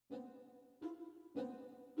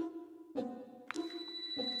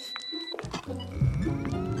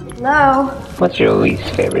Hello? What's your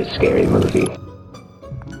least favorite scary movie?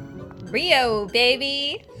 Rio,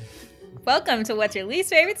 baby! Welcome to What's Your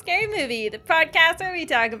Least Favorite Scary Movie, the podcast where we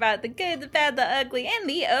talk about the good, the bad, the ugly, and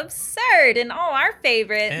the absurd in all our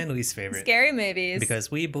favorite And least favorite. scary movies.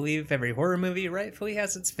 Because we believe every horror movie rightfully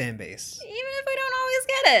has its fan base. Even if we don't always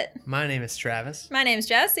get it. My name is Travis. My name's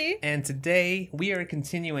Jessie. And today we are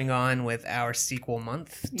continuing on with our sequel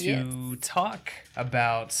month to talk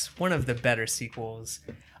about one of the better sequels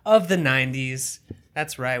of the 90s.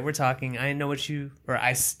 That's right, we're talking I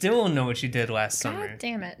Still Know What You Did Last Summer. God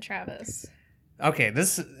damn it, Travis. Okay,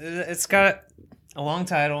 it's got a long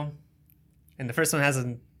title, and the first one has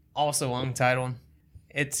an also long title.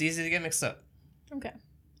 It's easy to get mixed up. Okay.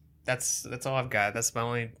 That's all I've got. That's my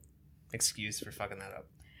only excuse for fucking that up.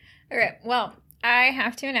 Okay, well, I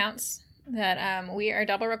have to announce that we are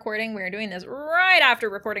double recording. We are doing this right after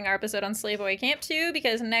recording our episode on Sleepaway Camp 2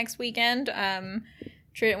 because next weekend,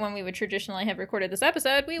 when we would traditionally have recorded this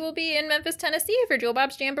episode, we will be in Memphis, Tennessee for Jewel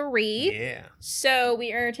Bob's Jamboree. Yeah. So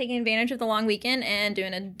we are taking advantage of the long weekend and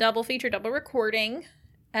doing a double feature, double recording.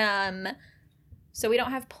 So we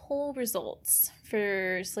don't have poll results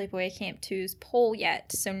for Sleepaway Camp 2's poll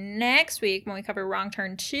yet. So next week, when we cover Wrong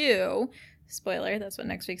Turn 2, spoiler, that's what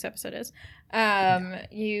next week's episode is,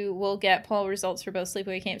 you will get poll results for both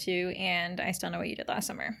Sleepaway Camp 2 and I Still Know What You Did Last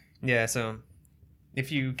Summer. Yeah, so if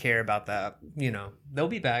you care about that, they'll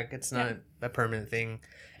be back. It's not a permanent thing.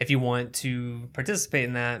 If you want to participate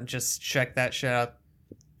in that, just check that shit out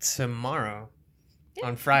tomorrow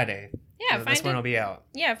on Friday. Yeah, that's when it'll be out.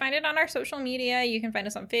 Yeah, find it on our social media. You can find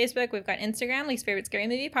us on Facebook. We've got Instagram, Least Favorite Scary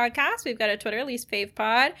Movie Podcast. We've got a Twitter, Least Fave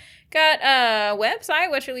Pod. Got a website,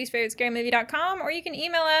 what's your least favorite scary movie.com, or you can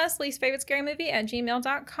email us,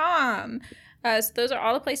 leastfavorite@gmail.com. So those are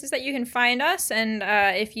all the places that you can find us, and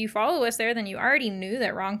if you follow us there, then you already knew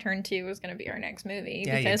that Wrong Turn 2 was going to be our next movie,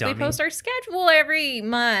 because we post our schedule every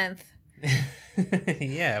month.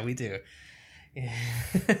 Yeah, we do. Yeah.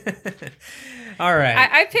 All right.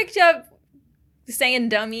 I picked up saying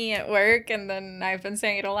dummy at work, and then I've been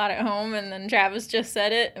saying it a lot at home, and then Travis just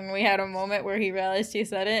said it, and we had a moment where he realized he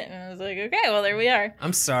said it, and I was like, okay, well, there we are.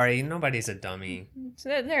 I'm sorry, nobody's a dummy. So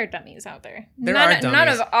there are dummies out there. There are dummies. None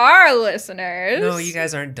of our listeners. No, you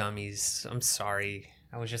guys aren't dummies. I'm sorry.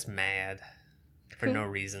 I was just mad for no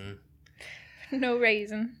reason. No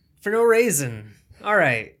reason. For no reason. All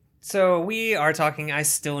right. So we are talking I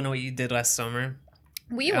Still Know What You Did Last Summer.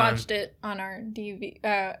 We watched it on our DVD.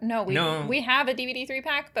 We have a DVD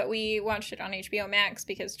 3-pack, but we watched it on HBO Max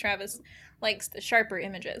because Travis likes the sharper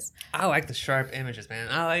images. I like the sharp images, man.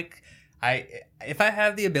 If I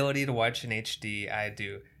have the ability to watch in HD, I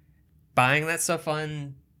do. Buying that stuff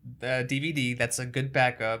on DVD, that's a good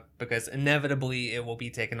backup because inevitably it will be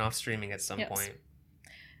taken off streaming at some point.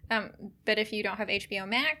 But if you don't have HBO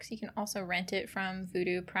Max, you can also rent it from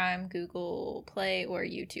Vudu, Prime, Google Play, or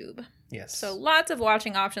YouTube. Yes. So lots of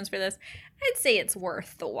watching options for this. I'd say it's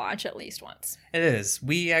worth the watch at least once. It is.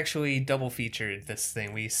 We actually double featured this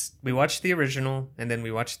thing. We watched the original and then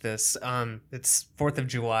we watched this. It's 4th of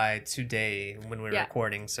July today when we were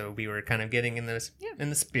recording, so we were kind of getting in the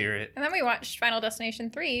spirit. And then we watched Final Destination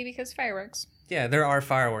 3 because fireworks. Yeah, there are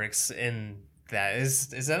fireworks in that. Is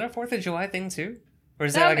that a 4th of July thing too? Or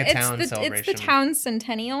is that like a town celebration? It's the town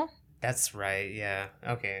centennial. That's right, yeah.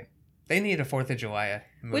 Okay. They need a 4th of July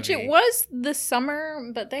movie. Which it was this summer,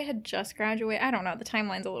 but they had just graduated. I don't know. The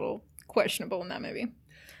timeline's a little questionable in that movie.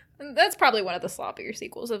 And that's probably one of the sloppier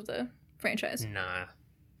sequels of the franchise. Nah.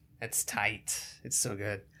 That's tight. It's so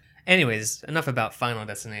good. Anyways, enough about Final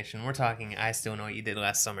Destination. We're talking I Still Know What You Did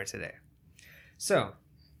Last Summer today. So,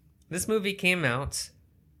 this movie came out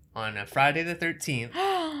on Friday the 13th.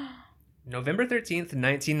 November 13th,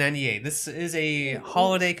 1998. This is a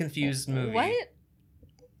holiday-confused movie. What?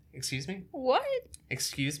 Excuse me? What?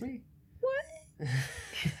 Excuse me? What?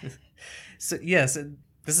 So, yes,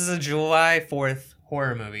 this is a July 4th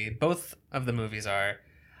horror movie. Both of the movies are.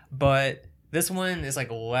 But this one is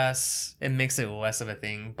like less, it makes it less of a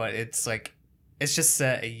thing, but it's just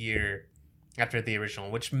set a year after the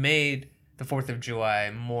original, which made the 4th of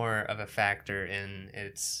July more of a factor in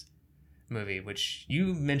its movie, which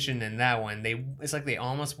you mentioned in that one. It's like they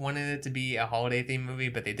almost wanted it to be a holiday themed movie,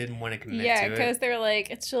 but they didn't want to commit to it. Yeah, because they were like,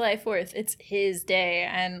 it's July 4th, it's his day,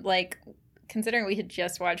 and like, considering we had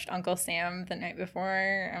just watched Uncle Sam the night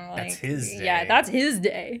before, I'm like, that's his day. Yeah, that's his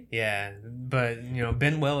day. Yeah, But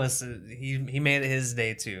Ben Willis, he made it his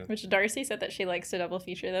day too. Which Darcy said that she likes to double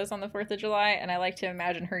feature those on the 4th of July, and I like to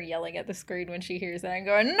imagine her yelling at the screen when she hears that and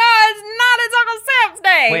going, "No, it's not! It's Uncle Sam's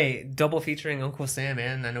day!" Wait, double featuring Uncle Sam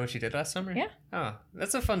and I Know What You Did Last Summer? Yeah. Oh,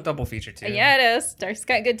 that's a fun double feature too. Yeah, it is. Darcy's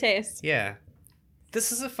got good taste. Yeah.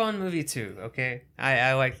 This is a fun movie too, okay?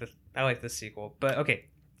 I like the sequel. But okay.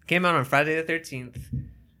 Came out on Friday the 13th,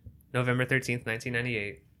 November 13th,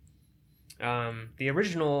 1998. The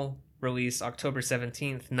original release October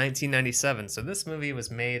 17th, 1997. So this movie was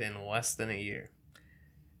made in less than a year,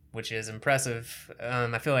 which is impressive.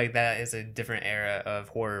 I feel like that is a different era of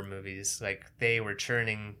horror movies. Like, they were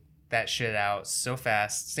churning that shit out so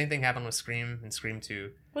fast. Same thing happened with Scream and Scream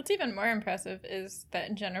 2. What's even more impressive is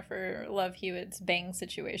that Jennifer Love Hewitt's bang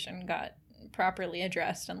situation got properly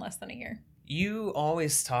addressed in less than a year. You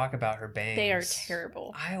always talk about her bangs. They are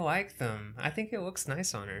terrible. I like them. I think it looks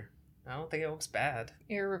nice on her. I don't think it looks bad.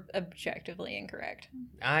 You're objectively incorrect.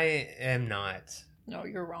 I am not. No,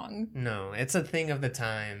 you're wrong. No, it's a thing of the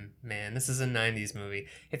time, man. This is a 90s movie.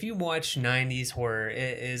 If you watch 90s horror,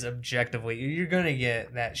 it is objectively, you're going to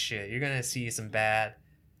get that shit. You're going to see some bad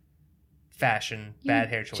fashion, bad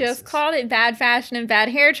hair choices. Just called it bad fashion and bad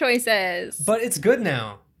hair choices. But it's good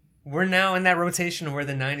now. We're now in that rotation where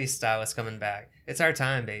the 90s style is coming back. It's our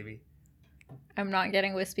time, baby. I'm not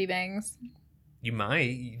getting wispy bangs. You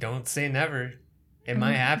might. You don't say never. It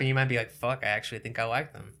might happen. You might be like, fuck, I actually think I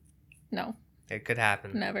like them. No. It could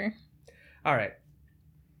happen. Never. All right.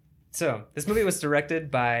 So, this movie was directed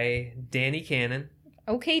by Danny Cannon.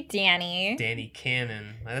 Okay, Danny. Danny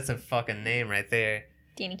Cannon. That's a fucking name right there.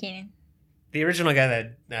 Danny Cannon. The original guy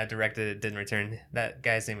that directed it didn't return. That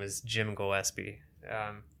guy's name was Jim Gillespie.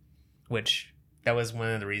 Which, that was one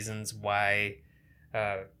of the reasons why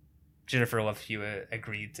Jennifer Love Hewitt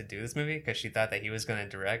agreed to do this movie, because she thought that he was going to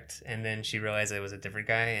direct, and then she realized it was a different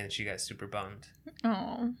guy, and she got super bummed.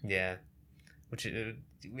 Oh. Yeah. Which,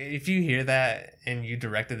 if you hear that and you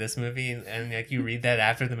directed this movie and like you read that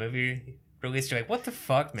after the movie released, you're like, what the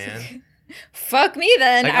fuck, man? Fuck me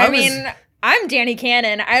then. Like, I mean, I'm Danny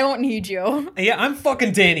Cannon. I don't need you. Yeah, I'm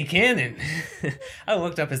fucking Danny Cannon. I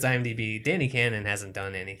looked up his IMDb. Danny Cannon hasn't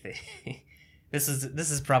done anything. This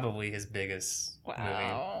is probably his biggest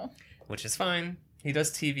movie, which is fine. He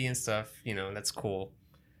does TV and stuff, that's cool.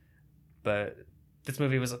 But this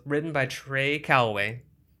movie was written by Trey Calloway.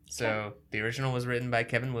 So the original was written by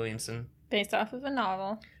Kevin Williamson. Based off of a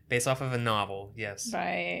novel. Based off of a novel, yes.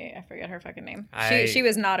 By, I forget her fucking name. I- She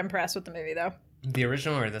was not impressed with the movie, though. The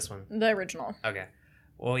original or this one? The original. Okay.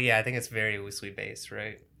 Well, yeah, I think it's very loosely based,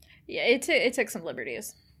 right? Yeah, it took some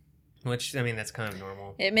liberties. Which, I mean, that's kind of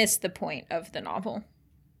normal. It missed the point of the novel.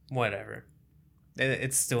 Whatever.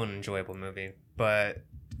 It's still an enjoyable movie. But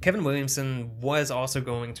Kevin Williamson was also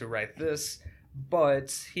going to write this,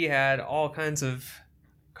 but he had all kinds of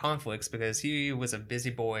conflicts because he was a busy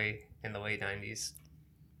boy in the late 90s.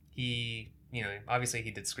 He, obviously he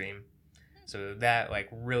did Scream. So that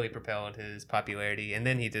really propelled his popularity. And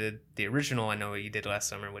then he did the original I Know What You Did Last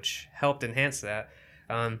Summer, which helped enhance that.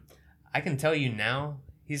 I can tell you now,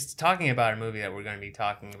 he's talking about a movie that we're going to be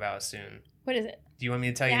talking about soon. What is it? Do you want me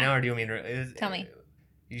to tell you now, or do you want me to... Tell me.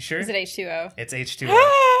 You sure? Is it H2O? It's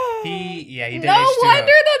H2O. He did No H2O.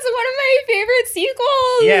 wonder that's one of my favorite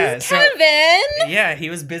sequels. Yeah, Kevin. Yeah, he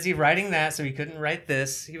was busy writing that, so he couldn't write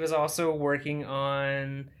this. He was also working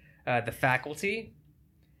on The Faculty,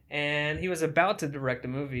 and he was about to direct a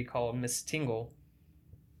movie called Miss Tingle.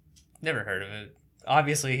 Never heard of it.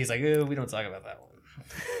 Obviously, he's like, oh, we don't talk about that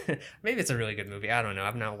one. Maybe it's a really good movie. I don't know.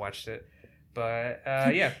 I've not watched it. But,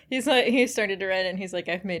 yeah. He started to write it, and he's like,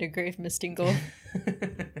 I've made a grave mistingle.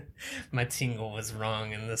 My tingle was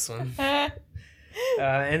wrong in this one.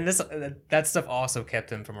 And that stuff also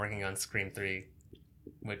kept him from working on Scream 3,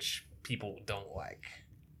 which people don't like.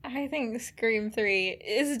 I think Scream 3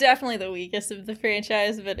 is definitely the weakest of the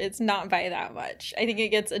franchise, but it's not by that much. I think it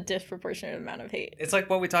gets a disproportionate amount of hate. It's like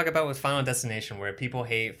what we talk about with Final Destination, where people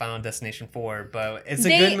hate Final Destination 4, but it's a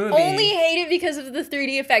good movie. They only hate it because of the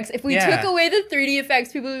 3D effects. If we took away the 3D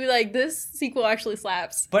effects, people would be like, this sequel actually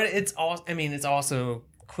slaps. But it's also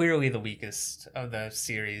clearly the weakest of the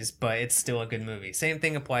series, but it's still a good movie. Same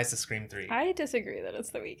thing applies to Scream 3. I disagree that it's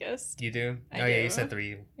the weakest. You do? I Yeah, do. you said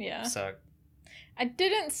 3 Yeah. sucked. I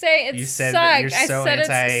didn't say it You said sucked. that you're so I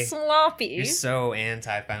said it's sloppy. You're so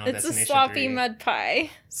anti-Final It's Destination 3. a sloppy mud pie.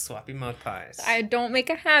 Sloppy mud pies. I don't make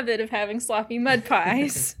a habit of having sloppy mud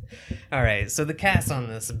pies. All right, so the cast on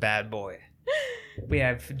this bad boy. We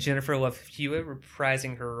have Jennifer Love Hewitt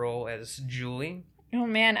reprising her role as Julie. Oh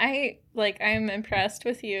man, I'm impressed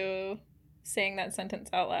with you saying that sentence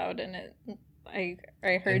out loud, and I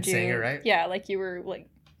heard And you saying it right? Yeah, like you were like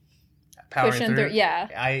powering pushing through.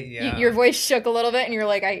 Yeah. Your voice shook a little bit, and you're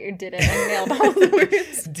like, I did it. I nailed all the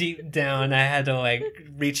words. Deep down, I had to like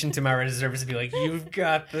reach into my reserves and be like, "You've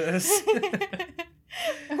got this."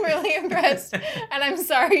 I'm really impressed, and I'm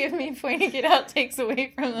sorry if me pointing it out takes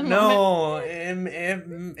away from the moment. No,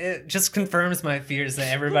 it just confirms my fears that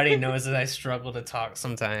everybody knows that I struggle to talk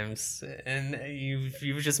sometimes, and you've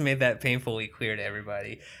just made that painfully clear to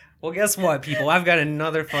everybody. Well, guess what, people? I've got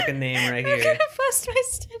another fucking name right I'm here. gonna bust my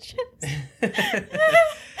stitches.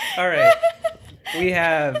 All right, we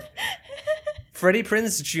have Freddie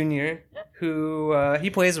Prinze Jr., who he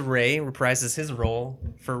plays Ray, reprises his role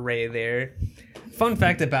for Ray there. Fun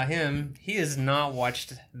fact about him, he has not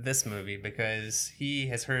watched this movie because he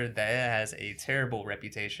has heard that it has a terrible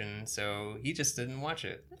reputation, so he just didn't watch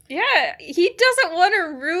it. Yeah, he doesn't want to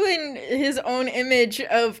ruin his own image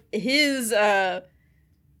of his what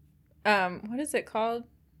is it called?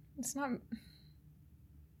 It's not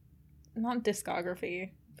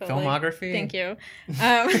discography. But Filmography? Thank you.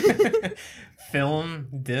 Film,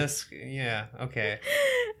 disc, yeah, okay.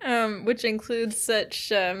 Which includes such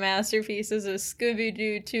masterpieces as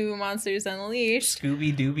Scooby-Doo 2 Monsters Unleashed.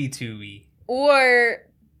 Scooby-Dooby-Tooby. Or,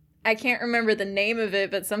 I can't remember the name of it,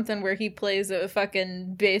 but something where he plays a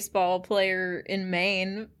fucking baseball player in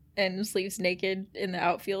Maine and sleeps naked in the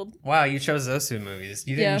outfield. Wow, you chose those two movies.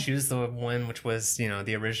 You didn't Yeah. choose the one which was,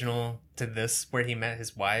 the original to this, where he met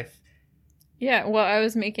his wife. Yeah, well, I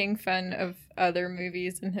was making fun of other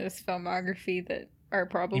movies in his filmography that are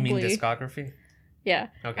probably... You mean discography? Yeah.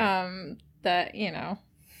 Okay. That,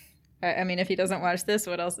 I mean, if he doesn't watch this,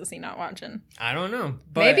 what else is he not watching? I don't know.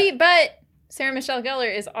 But Maybe, but Sarah Michelle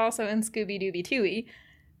Gellar is also in Scooby-Dooby-Tooby.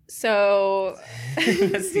 So...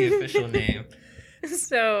 That's the official name.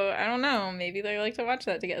 So, I don't know. Maybe they like to watch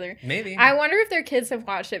that together. Maybe. I wonder if their kids have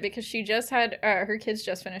watched it because she just had... her kids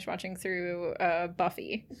just finished watching through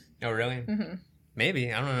Buffy. Oh, really? Mm-hmm.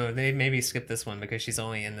 Maybe. I don't know. They maybe skipped this one because she's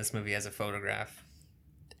only in this movie as a photograph.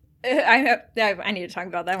 I need to talk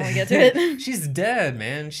about that when we get to it. She's dead,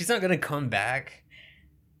 man. She's not going to come back.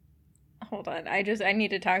 Hold on. I need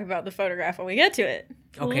to talk about the photograph when we get to it.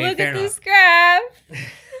 Okay, Look fair at enough. this graph.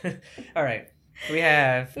 All right. We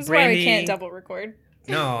have This is Brandy. why we can't double record.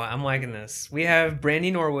 No, I'm liking this. We have Brandy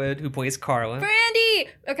Norwood, who plays Carla. Brandy!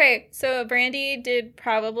 Okay, so Brandy did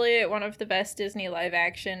probably one of the best Disney live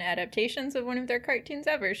action adaptations of one of their cartoons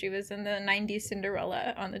ever. She was in the 90s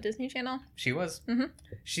Cinderella on the Disney Channel. She was. Mhm.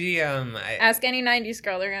 She Ask any 90s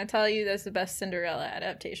girl, they're going to tell you that's the best Cinderella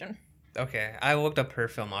adaptation. Okay, I looked up her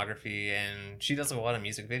filmography, and she does a lot of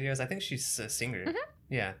music videos. I think she's a singer. Mhm.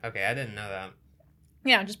 Yeah. Okay, I didn't know that.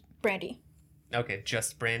 Yeah, just Brandy. Okay,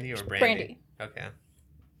 just Brandy or Brandy? Brandy. Okay.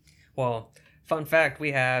 Well, fun fact: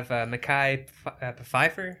 we have Mackay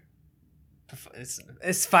Pfeiffer.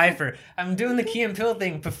 It's Pfeiffer. I'm doing the Key and Peele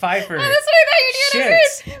thing. Pfeiffer. Oh, that's what I thought you were doing at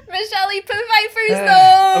Shit. first. Michelle Pfeiffer's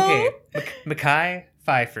though. Okay, Mackay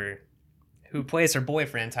Pfeiffer, who plays her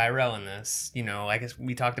boyfriend Tyrell in this. Like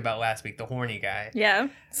we talked about last week, the horny guy. Yeah,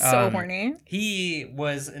 so horny. He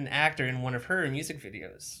was an actor in one of her music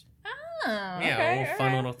videos. Oh, Yeah, okay, a little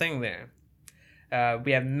fun little thing there.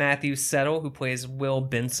 We have Matthew Settle, who plays Will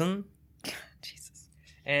Benson. Jesus.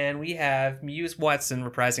 And we have Muse Watson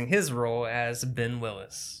reprising his role as Ben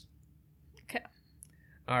Willis. Okay.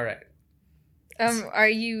 All right. Are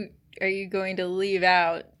you going to leave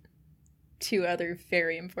out two other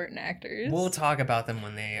very important actors? We'll talk about them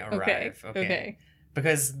when they arrive. Okay.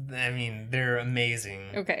 Because, they're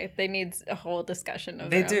amazing. Okay. They need a whole discussion of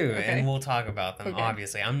They their do, own. Okay. and we'll talk about them, Okay.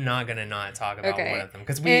 obviously. I'm not going to not talk about Okay. one of them,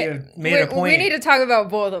 because we made a point. We need to talk about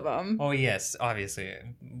both of them. Oh, yes, obviously.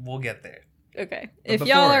 We'll get there. Okay. But If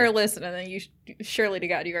y'all before- are listening, then surely to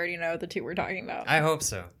God, you already know the two we're talking about. I hope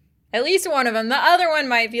so. At least one of them. The other one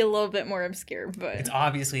might be a little bit more obscure, but It's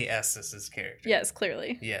obviously Estes' character. yes,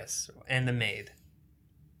 clearly. Yes, and the maid.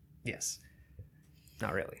 Yes.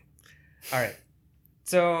 Not really. All right.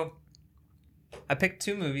 So I picked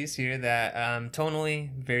two movies here that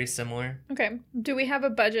tonally very similar. Okay. Do we have a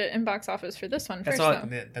budget and box office for this one That's first, all.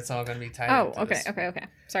 though? That's all going to be tied. Oh, into okay, this. okay.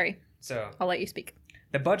 Sorry. So I'll let you speak.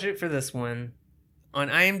 the budget for this one on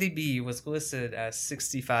IMDb was listed as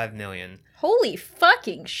 $65 million. Holy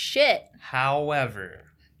fucking shit. However,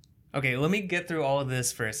 okay, let me get through all of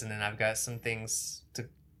this first, and then I've got some things to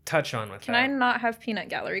touch on with Can that. I not have Peanut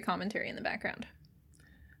Gallery commentary in the background?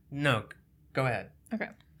 No, go ahead. Okay.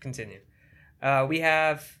 Continue. We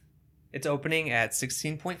have its opening at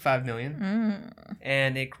 $16.5 million,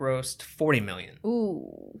 and it grossed $40 million.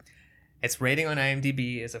 Ooh. Its rating on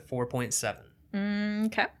IMDb is a 4.7.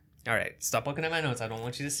 Okay. All right, stop looking at my notes. I don't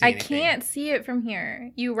want you to see I anything. can't see it from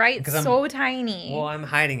here. You write 'Cause I'm- so tiny. Well, I'm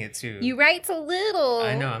hiding it too. You write so little.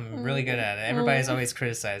 I know, I'm really good at it. Everybody's always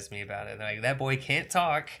criticized me about it. They're like, that boy can't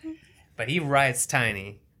talk, but he writes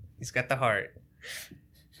tiny. He's got the heart.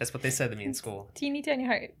 That's what they said to me in school. Teeny tiny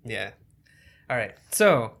heart. Yeah. All right.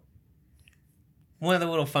 So, one of the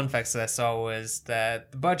little fun facts that I saw was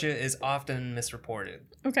that the budget is often misreported.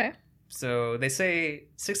 Okay. So they say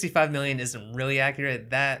 65 million isn't really accurate.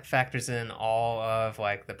 That factors in all of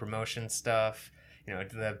like the promotion stuff,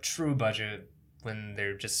 the true budget when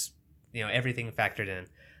they're just, everything factored in.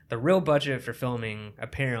 The real budget for filming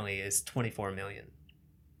apparently is 24 million,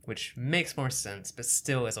 which makes more sense, but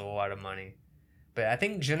still is a lot of money. But I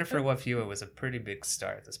think Jennifer Love Hewitt was a pretty big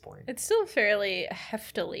star at this point. It's still fairly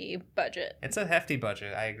heftily budget. It's a hefty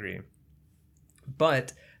budget, I agree.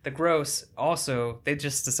 But the gross, also, they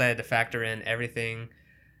just decided to factor in everything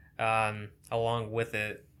along with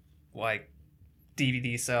it, like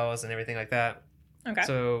DVD sales and everything like that. Okay.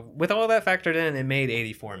 So with all that factored in, it made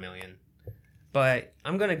 84 million. But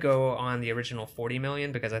I'm going to go on the original 40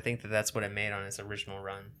 million because I think that that's what it made on its original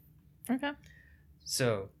run. Okay.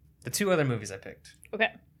 So the two other movies I picked. Okay.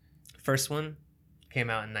 First one came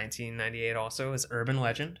out in 1998 also, is Urban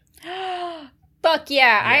Legend. Fuck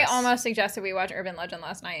yeah. Yes. I almost suggested we watch Urban Legend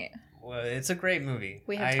last night. Well, it's a great movie.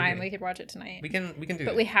 We have time. We could watch it tonight. We can do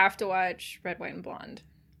But it. we have to watch Red, White, and Blonde.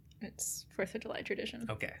 It's 4th of July tradition.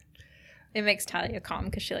 Okay. It makes Talia calm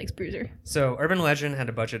because she likes Bruiser. So Urban Legend had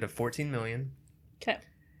a budget of 14 million. Okay.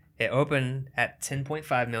 It opened at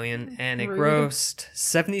 10.5 million and it Rude. grossed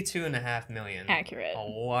 72.5 million. Accurate. A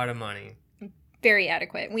lot of money. Very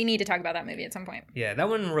adequate. We need to talk about that movie at some point. Yeah, that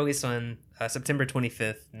one released on September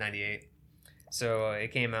 25th, 98. So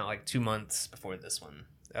it came out like 2 months before this one.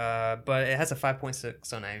 But it has a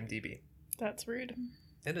 5.6 on IMDb. That's rude.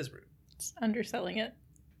 It is rude. It's underselling it.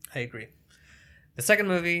 I agree. The second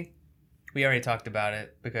movie, we already talked about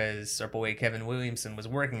it because our boy Kevin Williamson was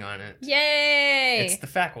working on it. Yay! It's The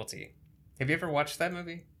Faculty. Have you ever watched that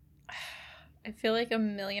movie? I feel like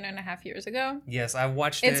 1.5 million years ago. Yes, I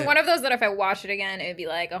watched it. It's one of those that if I watched it again, it would be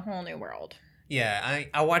like a whole new world. Yeah,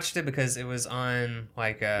 I watched it because it was on,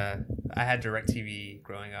 like, I had DirecTV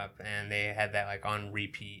growing up, and they had that, like, on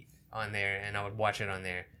repeat on there, and I would watch it on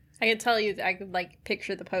there. I could tell you, I could, like,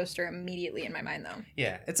 picture the poster immediately in my mind, though.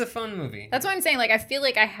 Yeah, it's a fun movie. That's what I'm saying. Like, I feel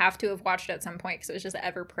like I have to have watched it at some point because it was just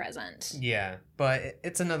ever present. Yeah, but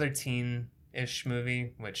it's another teen-ish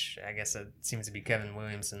movie, which I guess it seems to be Kevin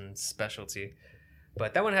Williamson's specialty.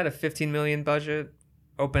 But that one had a 15 million budget,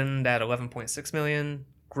 opened at 11.6 million,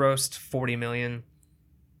 grossed 40 million,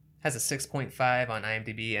 has a 6.5 on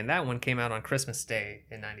IMDb, and that one came out on Christmas Day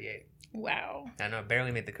in 98. Wow. I know,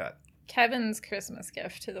 barely made the cut. Kevin's Christmas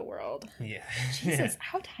gift to the world. Yeah. Jesus,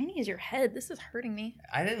 how tiny is your head? This is hurting me.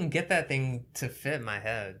 I didn't get that thing to fit my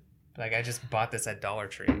head. Like, I just bought this at Dollar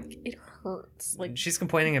Tree. It hurts. Like, She's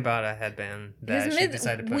complaining about a headband that because she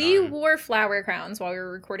decided to put we on. wore flower crowns while we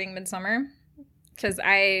were recording Midsummer. Because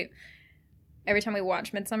every time we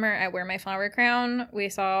watch Midsummer, I wear my flower crown. We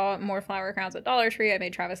saw more flower crowns at Dollar Tree. I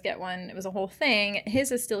made Travis get one. It was a whole thing.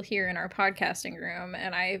 His is still here in our podcasting room,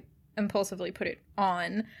 and I impulsively put it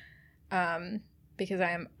on because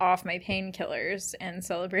I am off my painkillers and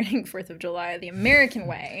celebrating 4th of July the American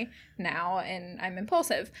way now, and I'm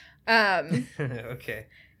impulsive. Okay.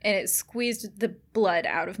 And it squeezed the blood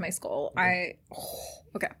out of my skull.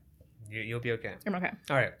 Okay. You'll be okay. I'm okay.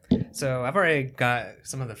 All right. So I've already got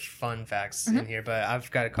some of the fun facts Mm-hmm. in here, but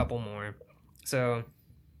I've got a couple more. So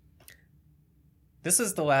this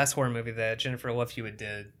is the last horror movie that Jennifer Love Hewitt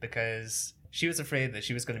did because she was afraid that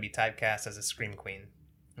she was going to be typecast as a scream queen.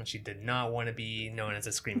 And she did not want to be known as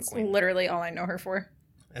a scream It's queen. literally all I know her for.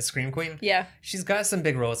 A scream queen? Yeah. She's got some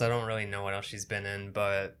big roles. I don't really know what else she's been in,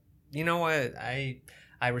 but you know what? I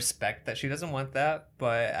respect that she doesn't want that,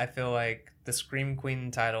 but I feel like the Scream Queen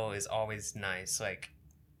title is always nice. Like,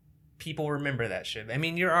 people remember that shit. I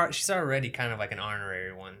mean, she's already kind of like an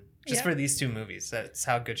honorary one. Just Yeah. for these two movies. That's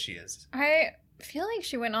how good she is. I feel like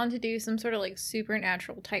she went on to do some sort of like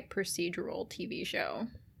supernatural type procedural TV show.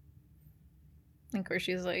 Like where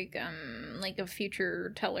she's like a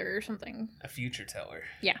future teller or something. A future teller.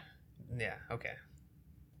 Yeah. Yeah, okay.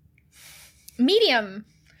 Medium.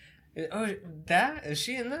 Oh, that? Is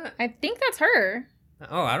she in that? I think that's her.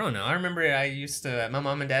 Oh, I don't know. I remember my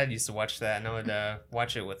mom and dad used to watch that, and I would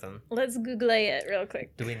watch it with them. Let's Google it real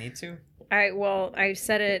quick. Do we need to? I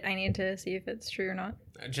said it. I need to see if it's true or not.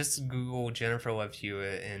 Just Google Jennifer Love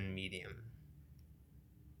Hewitt in Medium.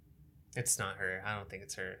 It's not her. I don't think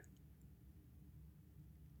it's her.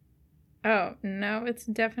 Oh, no, it's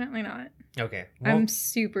definitely not. Okay. Well, I'm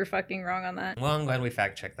super fucking wrong on that. I'm glad we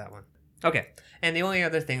fact checked that one. Okay. And the only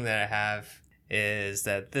other thing that I have is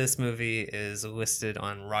that this movie is listed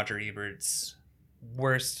on Roger Ebert's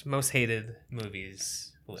worst, most hated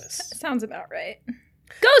movies list. Sounds about right.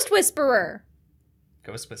 Ghost Whisperer,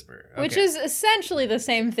 Ghost Whisperer. Okay. which is essentially the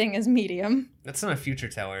same thing as Medium. That's not a future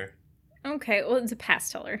teller. Okay, well, it's a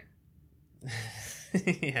past teller.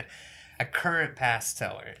 Yeah. A current past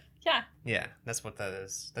teller. Yeah. Yeah, that's what that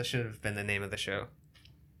is. That should have been the name of the show.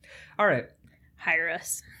 All right. Hire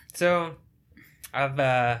us. So I've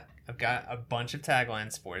got a bunch of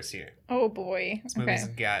taglines for us here. Oh, boy. This movie's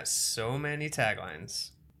got so many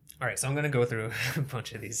taglines. All right, so I'm going to go through a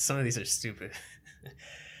bunch of these. Some of these are stupid.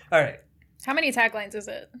 All right. How many taglines is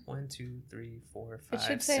it? 1, 2, 3, 4, It 5,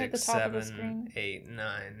 should say at 6, the top of the 7, screen. 8,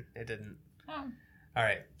 9. It didn't. Oh. All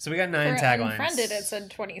right, so we got 9 For taglines. Unfriended, it said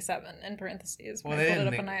 27 in parentheses. Well, When I they pulled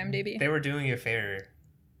it didn't. up on IMDb. They were doing you a favor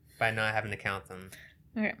by not having to count them.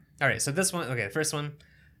 Okay. All right, so this one, okay, the first one,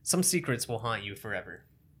 some secrets will haunt you forever.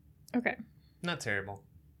 Okay. Not terrible.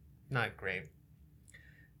 Not great.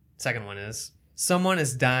 Second one is, someone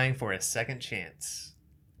is dying for a second chance.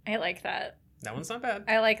 I like that. That one's not bad.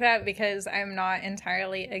 I like that because I'm not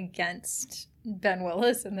entirely against Ben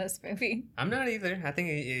Willis in this movie. I'm not either. I think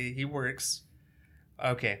he works.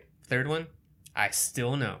 Okay, third one, I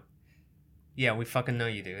still know. Yeah, we fucking know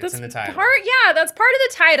you do. It's in the title. That's part of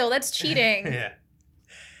the title. That's cheating. Yeah.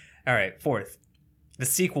 All right, fourth, the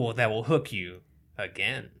sequel that will hook you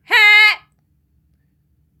again. Ha!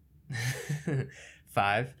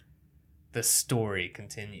 5, the story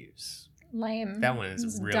continues. Lame. That one is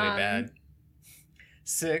It's really dumb. bad.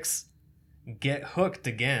 6, get hooked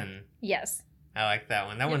again. Yes. I like that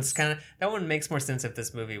one. That Yes. that one makes more sense if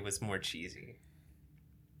this movie was more cheesy.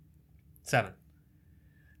 7,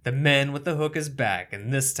 the man with the hook is back,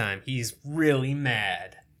 and this time he's really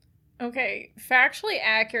mad. Okay, factually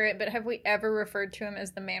accurate, but have we ever referred to him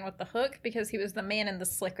as the man with the hook? Because he was the man in the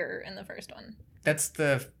slicker in the first one. That's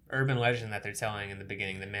the urban legend that they're telling in the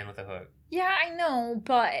beginning, the man with the hook. Yeah, I know,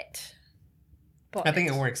 but I think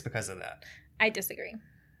it works because of that. I disagree.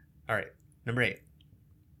 All right, number 8.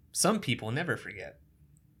 Some people never forget.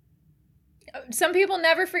 Some people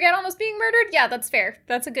never forget almost being murdered. Yeah, that's fair.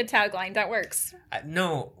 That's a good tagline. That works.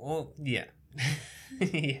 No, well, yeah.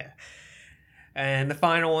 Yeah. And the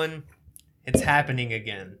final one, it's happening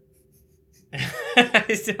again. I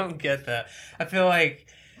just don't get that. I feel like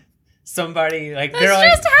somebody, like, That's they're like...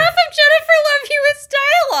 just half of Jennifer Love Hewitt's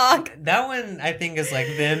dialogue. That one, I think, is like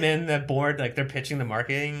them in the board, like they're pitching the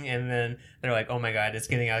marketing, and then they're like, oh my god, it's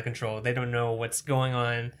getting out of control. They don't know what's going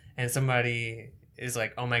on, and somebody is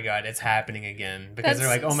like, oh my god, it's happening again. Because they're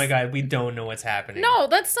like, oh my god, we don't know what's happening. No,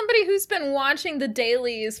 that's somebody who's been watching the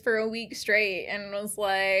dailies for a week straight and was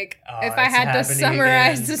like, Oh, if I it's had to happening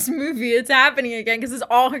summarize again. this movie, it's happening again because it's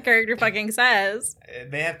all her character fucking says.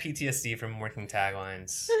 They have PTSD from working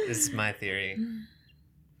taglines, is my theory.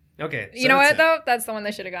 Okay. You know that's what, it. though? That's the one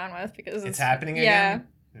they should have gone with because It's happening yeah. again?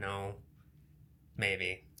 No.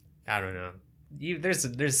 Maybe. I don't know.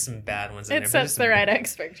 There's some bad ones in there. It but sets just the some- right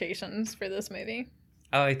expectations for this movie.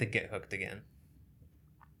 I like to get hooked again.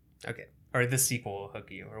 Okay. Or the sequel will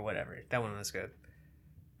hook you or whatever. That one was good.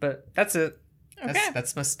 But that's it. Okay.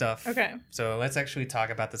 That's my stuff. Okay. So let's actually talk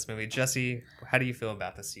about this movie. Jesse, how do you feel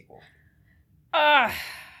about the sequel? I'm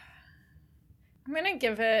gonna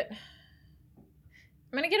give it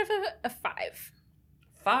a 5.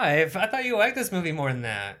 5? I thought you liked this movie more than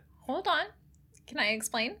that. Hold on. Can I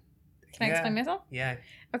explain? Can I Yeah. explain myself? Yeah.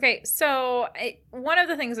 Okay, so one of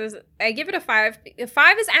the things is I give it a 5.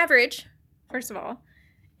 5 is average, first of all.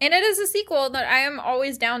 And it is a sequel that I am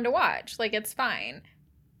always down to watch. Like, it's fine.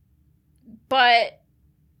 But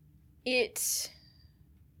it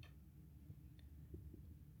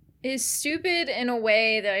is stupid in a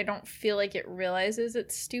way that I don't feel like it realizes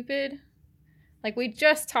it's stupid. Like, we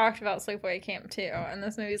just talked about Sleepaway Camp 2, and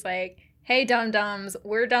this movie's like, hey, dum-dums,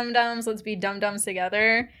 we're dum-dums, let's be dum-dums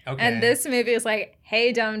together. Okay. And this movie is like,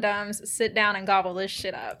 hey, dum-dums, sit down and gobble this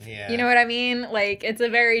shit up. Yeah. You know what I mean? Like, it's a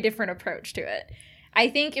very different approach to it. I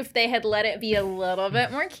think if they had let it be a little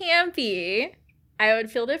bit more campy, I would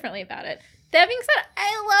feel differently about it. That being said,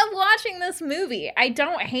 I love watching this movie. I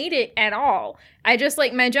don't hate it at all. I just,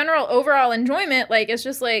 like, my general overall enjoyment, like, it's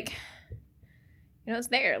just, like, you know, it's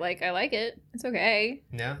there. Like, I like it. It's okay.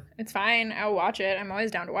 Yeah. It's fine. I'll watch it. I'm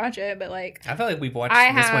always down to watch it, but, like, I feel like we've watched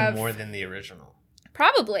I this have- one more than the original.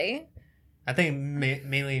 probably. I think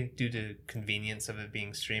mainly due to convenience of it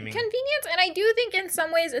being streaming. Convenience, and I do think in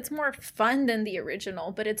some ways it's more fun than the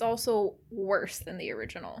original, but it's also worse than the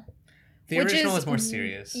original. The original is more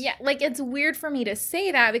serious. Yeah, like it's weird for me to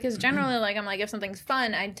say that because generally, like I'm like, if something's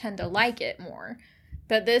fun, I tend to like it more.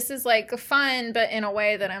 But this is like fun, but in a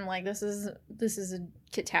way that I'm like, this is a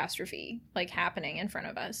catastrophe like happening in front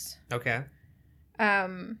of us. Okay.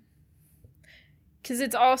 Because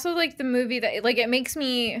it's also like the movie that like it makes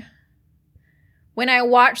me. When I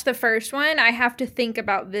watch the first one, I have to think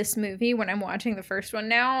about this movie when I'm watching the first one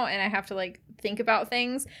now, and I have to like think about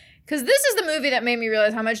things. Because this is the movie that made me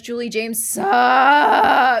realize how much Julie James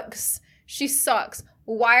sucks. She sucks.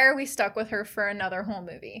 Why are we stuck with her for another whole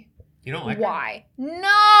movie? You don't like her? Why?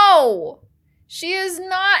 No! She is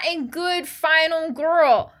not a good final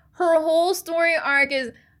girl. Her whole story arc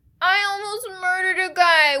is, I almost murdered a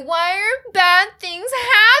guy. Why are bad things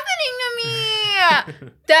happening to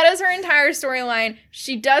me? That is her entire storyline.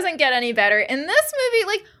 She doesn't get any better. In this movie,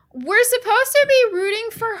 like, we're supposed to be rooting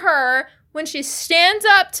for her when she stands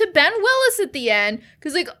up to Ben Willis at the end.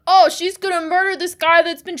 Because, like, oh, she's going to murder this guy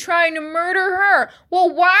that's been trying to murder her.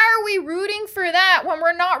 Well, why are we rooting for that when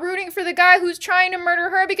we're not rooting for the guy who's trying to murder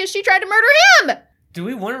her because she tried to murder him? Do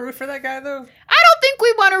we want to root for that guy, though? I don't think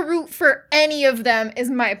we want to root for any of them, is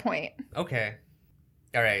my point. Okay.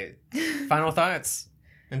 All right. Final thoughts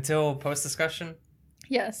until post-discussion?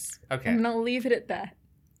 Yes. Okay. I'm going to leave it at that.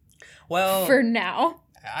 Well, for now.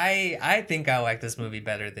 I think I like this movie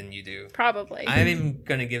better than you do. Probably. I'm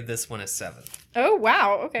going to give this one a 7. Oh,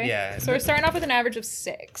 wow. Okay. Yeah. So we're starting off with an average of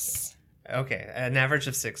 6. Okay. An average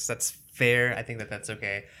of 6. That's fair. I think that's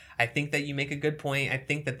okay. I think that you make a good point. I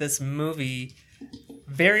think that this movie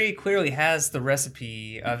very clearly has the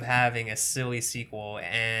recipe of having a silly sequel,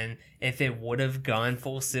 and if it would have gone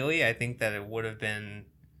full silly, I think that it would have been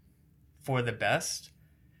for the best.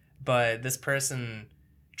 But this person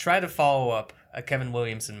tried to follow up a Kevin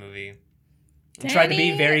Williamson movie. Tried to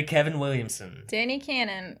be very Kevin Williamson. Danny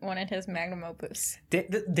Cannon wanted his magnum opus.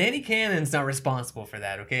 Danny Cannon's not responsible for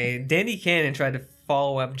that, okay? Danny Cannon tried to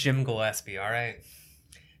follow up Jim Gillespie, all right?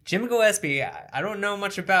 Jim Gillespie, I don't know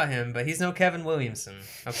much about him, but he's no Kevin Williamson,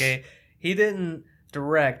 okay? He didn't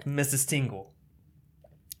direct Mrs. Tingle.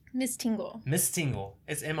 Miss Tingle. Miss Tingle.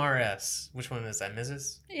 It's MRS. Which one is that?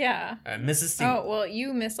 Mrs.? Yeah. Mrs. Tingle. Oh, well,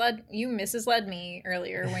 you misled me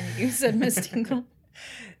earlier when you said Miss Tingle.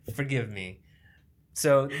 Forgive me.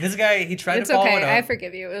 So, this guy, he tried to follow it up. It's okay. I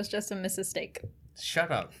forgive you. It was just a mistake.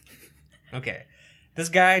 Shut up. Okay. This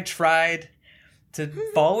guy tried to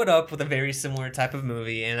follow it up with a very similar type of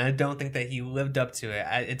movie, and I don't think that he lived up to it.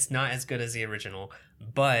 It's not as good as the original,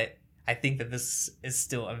 but I think that this is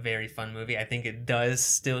still a very fun movie. I think it does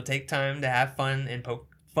still take time to have fun and poke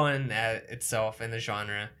fun at itself in the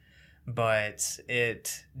genre, but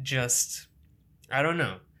it just, I don't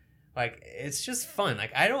know. Like, it's just fun.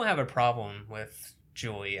 Like, I don't have a problem with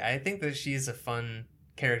Julie. I think that she's a fun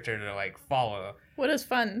character to, like, follow. What is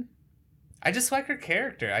fun? I just like her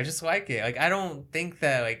character. I just like it. Like, I don't think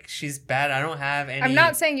that, like, she's bad. I don't have any... I'm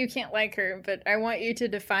not saying you can't like her, but I want you to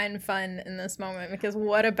define fun in this moment, because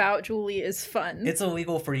what about Julie is fun? It's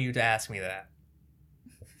illegal for you to ask me that.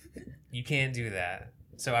 You can't do that.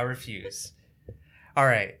 So I refuse. All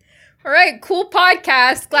right, cool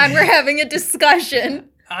podcast. Glad we're having a discussion.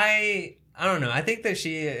 I don't know. I think that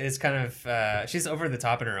she is kind of... she's over the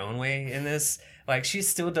top in her own way in this. Like, she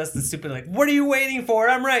still does the stupid, like, what are you waiting for?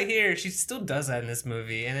 I'm right here. She still does that in this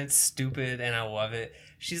movie, and it's stupid, and I love it.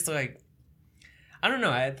 She's like, I don't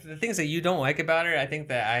know. The things that you don't like about her, I think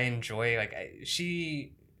that I enjoy. Like, I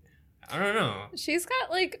don't know. She's got,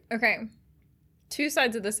 like, okay, two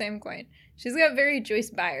sides of the same coin. She's got very Joyce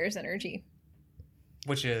Byers energy.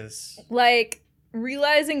 Which is? Like,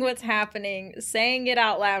 realizing what's happening, saying it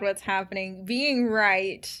out loud what's happening, being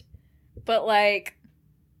right, but, like...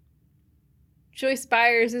 Joyce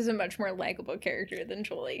Byers is a much more likable character than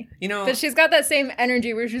Julie. You know... But she's got that same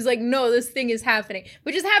energy where she's like, no, this thing is happening.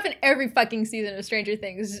 Which has happened every fucking season of Stranger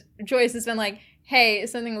Things. Joyce has been like, hey,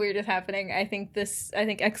 something weird is happening. I think XYZ.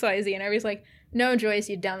 And everybody's like, no, Joyce,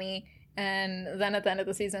 you dummy. And then at the end of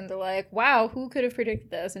the season, they're like, wow, who could have predicted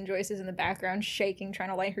this? And Joyce is in the background shaking, trying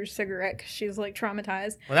to light her cigarette because she's, like,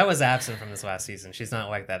 traumatized. Well, that was absent from this last season. She's not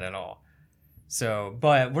like that at all. So,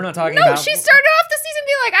 but we're not talking about... No, she started off the season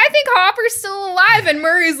being like, I think Hopper's still alive. And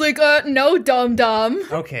Murray's like, no, dum-dum.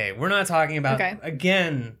 Okay, we're not talking about... Okay.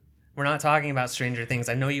 Again, we're not talking about Stranger Things.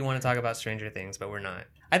 I know you want to talk about Stranger Things, but we're not.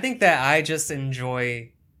 I think that I just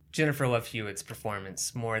enjoy Jennifer Love Hewitt's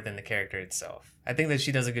performance more than the character itself. I think that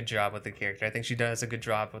she does a good job with the character. I think she does a good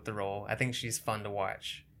job with the role. I think she's fun to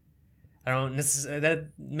watch.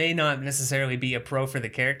 That may not necessarily be a pro for the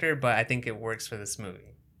character, but I think it works for this movie.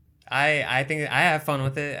 I think I have fun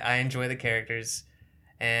with it. I enjoy the characters,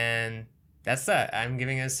 and that's that. I'm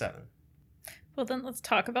giving it a 7. Well, then let's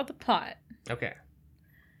talk about the plot. Okay.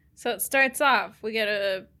 So it starts off, we get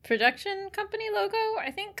a production company logo,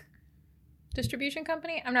 I think. Distribution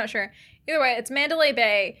company? I'm not sure. Either way, it's Mandalay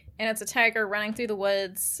Bay, and it's a tiger running through the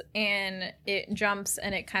woods, and it jumps,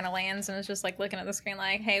 and it kind of lands, and it's just like looking at the screen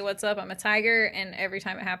like, hey, what's up? I'm a tiger, and every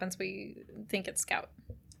time it happens, we think it's Scout.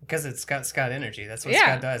 Because it's got Scott energy. That's what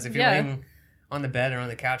Scott does. If you're Yeah. laying on the bed or on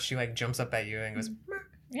the couch, she like jumps up at you and goes,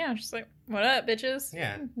 Yeah, just like, what up, bitches?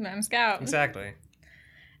 yeah, I'm Scout. exactly.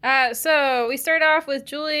 So we start off with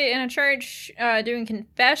Julie in a church doing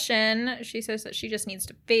confession. She says that she just needs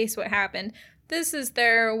to face what happened. This is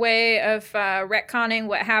their way of retconning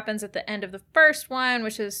what happens at the end of the first one,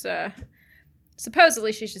 which is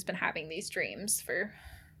supposedly she's just been having these dreams for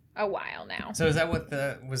a while now. So is that what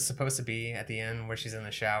was supposed to be at the end where she's in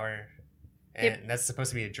the shower? And Yep. that's supposed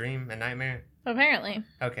to be a dream, a nightmare? Apparently.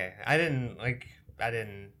 Okay. I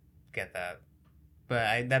didn't get that.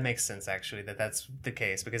 But that makes sense, actually, that's the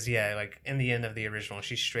case. Because, yeah, like, in the end of the original,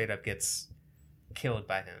 she straight up gets killed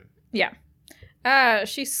by him. Yeah.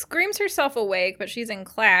 She screams herself awake, but she's in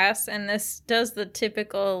class, and this does the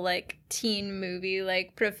typical, like, teen movie,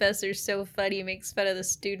 like, professor's so funny, makes fun of the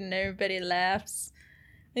student, everybody laughs.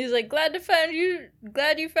 He's like, glad you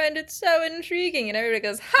find it so intriguing, and everybody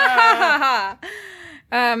goes, ha ha ha ha!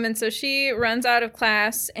 And so she runs out of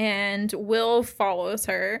class, and Will follows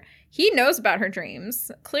her. He knows about her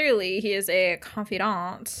dreams. Clearly, he is a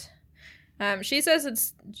confidant. She says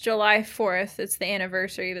it's July 4th. It's the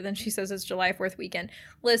anniversary, but then she says it's July 4th weekend.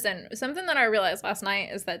 Listen, something that I realized last night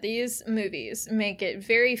is that these movies make it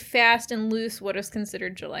very fast and loose what is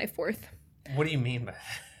considered July 4th. What do you mean by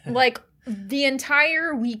that? Like, the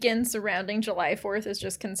entire weekend surrounding July 4th is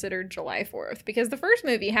just considered July 4th, because the first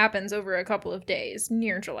movie happens over a couple of days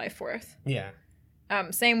near July 4th. Yeah.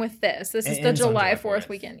 Same with this. This is It the ends on July July 4th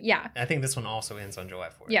weekend. Yeah. I think this one also ends on July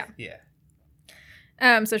 4th. Yeah. Yeah.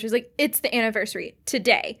 So she's like, it's the anniversary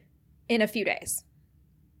today, in a few days.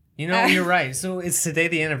 You know, you're right. So is today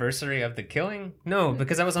the anniversary of the killing? No,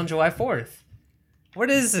 because that was on July 4th. What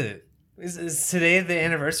is it? Is today the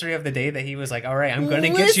anniversary of the day that he was like, all right, I'm going to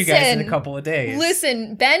get you guys in a Listen. couple of days?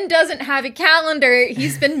 Listen, Ben doesn't have a calendar.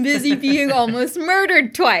 He's been busy being almost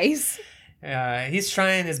murdered twice. He's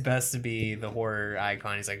trying his best to be the horror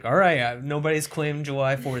icon. He's like, all right, nobody's claimed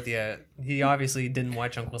July 4th yet. He obviously didn't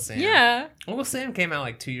watch Uncle Sam. Yeah. Uncle Sam came out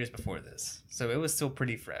like 2 years before this, so it was still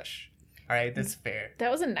pretty fresh. All right, that's fair. That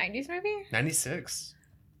was a 90s movie? 96.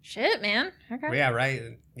 Shit, man. Okay. Yeah, right.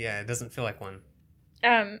 Yeah, it doesn't feel like one.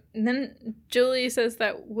 Then Julie says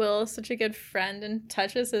that Will is such a good friend and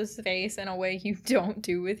touches his face in a way you don't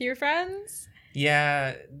do with your friends.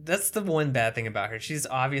 Yeah, that's the one bad thing about her. She's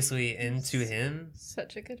obviously into him,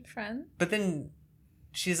 Such a good friend. but then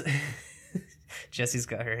she's... Jesse's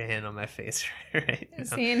got her hand on my face right now.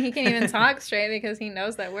 See, and he can't even talk straight because he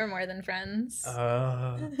knows that we're more than friends.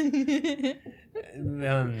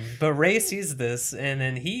 But Ray sees this, and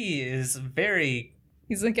then he is very...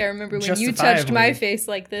 He's like, I remember when you touched my Justifiably. face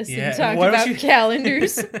like this Yeah, and talked why don't about you-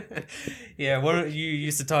 calendars. Yeah, why don't you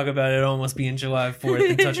used to talk about it almost being July 4th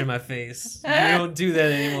and touching my face. You don't do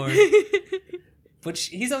that anymore. Which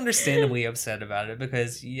he's understandably upset about it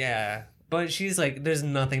because, yeah. But she's like, there's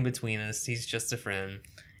nothing between us. He's just a friend.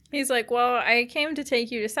 He's like, well, I came to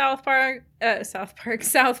take you to Southport.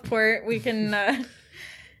 We can,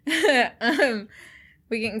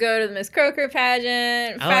 we can go to the Miss Croker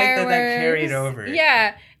pageant. I like that fireworks. carried over.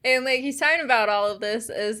 Yeah. And, like, he's talking about all of this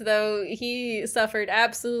as though he suffered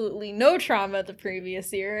absolutely no trauma the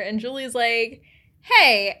previous year. And Julie's like,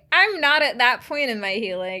 hey, I'm not at that point in my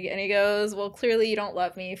healing. And he goes, well, clearly you don't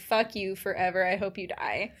love me. Fuck you forever. I hope you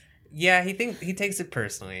die. Yeah, he takes it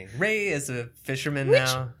personally. Ray is a fisherman Which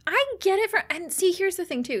now. I get it from, and see, here's the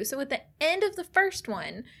thing too. So at the end of the first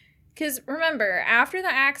one, because remember, after the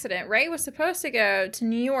accident, Ray was supposed to go to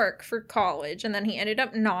New York for college, and then he ended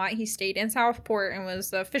up not. He stayed in Southport and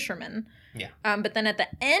was a fisherman. Yeah. But then at the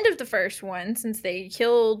end of the first one, since they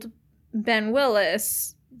killed Ben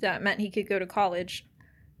Willis, that meant he could go to college.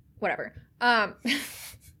 Whatever.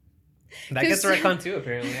 That gets retconned too,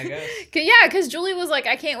 apparently, I guess. Yeah, because Julie was like,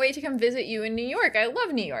 I can't wait to come visit you in New York. I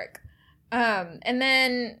love New York. And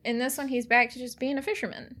then in this one, he's back to just being a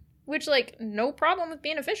fisherman. Which, like, no problem with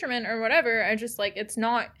being a fisherman or whatever. I just, like, it's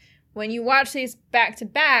not... When you watch these back to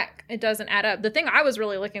back, it doesn't add up. The thing I was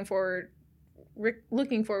really looking for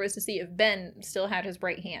was to see if Ben still had his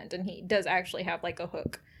right hand. And he does actually have, like, a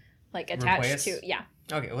hook, like, attached Replace? to... Yeah.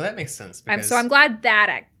 Okay, well, that makes sense. Because So I'm glad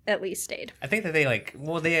that at least stayed. I think that they, like...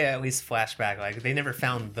 Well, they at least flashback. Like, they never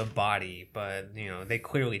found the body, but, you know, they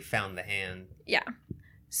clearly found the hand. Yeah.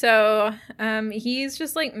 So he's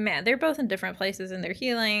just like, man, they're both in different places and they're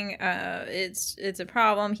healing. It's a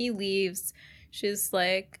problem. He leaves. She's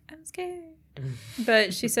like, I'm scared.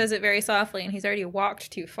 But she says it very softly, and he's already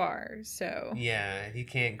walked too far, so Yeah, he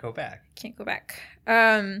can't go back. can't go back.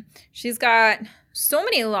 She's got so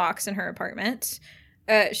many locks in her apartment.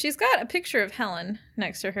 She's got a picture of Helen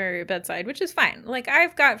next to her bedside, which is fine. Like,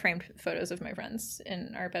 I've got framed photos of my friends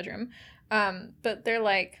in our bedroom, but they're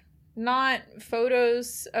like not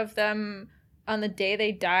photos of them on the day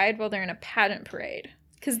they died while they're in a pageant parade.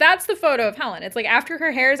 Because that's the photo of Helen. It's like after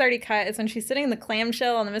her hair is already cut. It's when she's sitting in the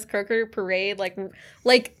clamshell on the Miss Croker parade,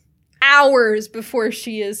 like hours before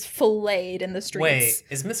she is filleted in the streets. Wait,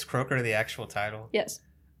 is Miss Croker the actual title? Yes.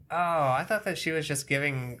 Oh, I thought that she was just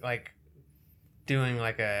doing like you're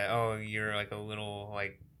like a little,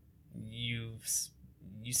 like, you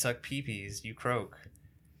suck peepees, you croak.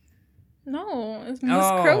 No, it's Miss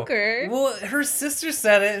Croker. Well, her sister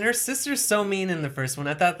said it, and her sister's so mean in the first one.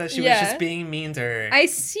 I thought that she was just being mean to her. I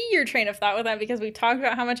see your train of thought with that because we talked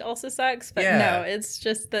about how much Elsa sucks, but no, it's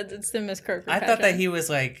just that it's the Miss Croker. I thought that he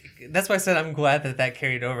was like, that's why I said I'm glad that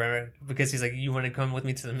carried over, because he's like, you want to come with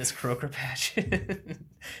me to the Miss Croker pageant?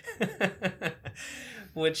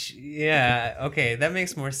 Which, yeah, okay, that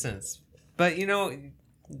makes more sense. But,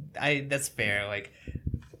 that's fair. Like,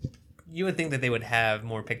 you would think that they would have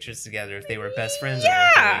more pictures together if they were best friends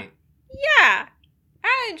at one point. Yeah.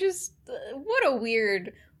 I just what a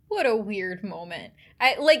weird moment.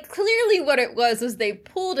 Clearly what it was they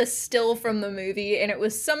pulled a still from the movie, and it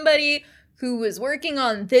was somebody who was working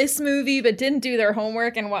on this movie but didn't do their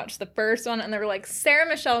homework and watched the first one, and they were like, Sarah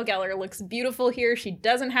Michelle Gellar looks beautiful here. She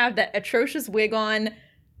doesn't have that atrocious wig on.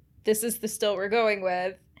 This is the still we're going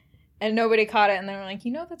with. And nobody caught it, and they were like,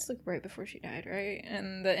 that's like right before she died, right?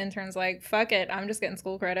 And the intern's like, fuck it, I'm just getting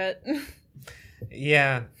school credit.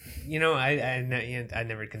 Yeah. I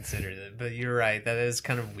never considered it, but you're right. That is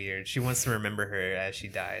kind of weird. She wants to remember her as she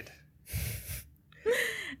died.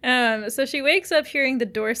 So she wakes up hearing the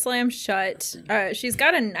door slam shut. She's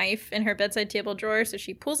got a knife in her bedside table drawer, so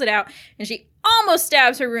she pulls it out, and she almost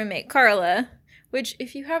stabs her roommate, Carla. Which,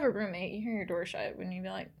 if you have a roommate, you hear your door shut, wouldn't you be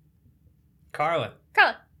like, Carla.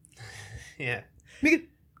 Yeah. Megan.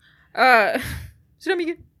 Sit down,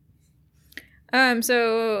 Megan.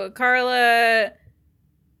 So Carla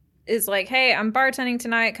is like, hey, I'm bartending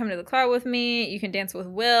tonight. Come to the club with me. You can dance with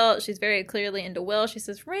Will. She's very clearly into Will. She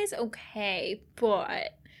says, Ray's okay,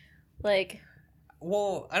 but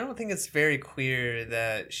well, I don't think it's very clear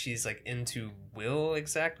that she's like into Will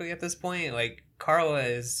exactly at this point. Like, Carla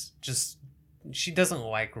is just, she doesn't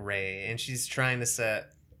like Ray, and she's trying to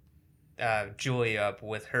set Julie up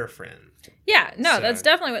with her friend. Yeah, no, so, that's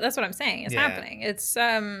what I'm saying is happening. It's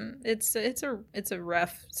a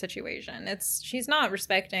rough situation. She's not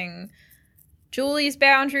respecting Julie's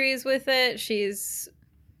boundaries with it. She's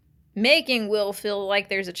making Will feel like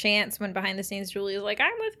there's a chance when behind the scenes Julie is like,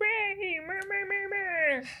 I'm with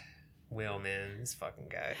Ray. Will, man, this fucking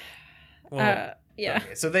guy. Well, yeah.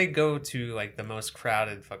 Okay, so they go to like the most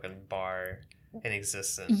crowded fucking bar in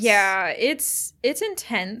existence. Yeah, it's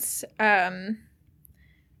intense.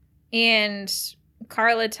 And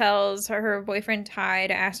Carla tells her boyfriend Ty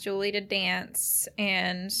to ask Julie to dance,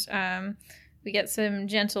 and we get some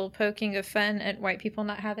gentle poking of fun at white people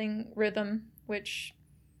not having rhythm, which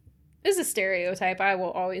is a stereotype I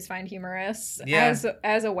will always find humorous as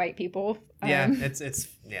a white people. It's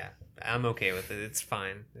I'm okay with it. It's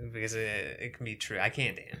fine because it can be true. I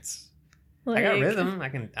can't dance. I got rhythm.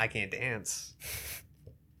 I can't dance.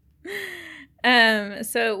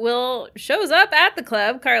 So Will shows up at the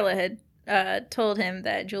club. Carla had told him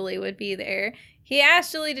that Julie would be there. He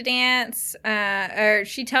asked Julie to dance, or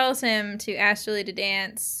she tells him to ask Julie to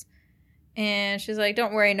dance, and she's like,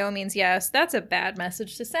 don't worry, no means yes. That's a bad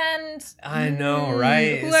message to send. I know,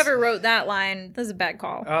 right? Whoever wrote that line, that's a bad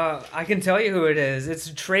call. I can tell you who it is.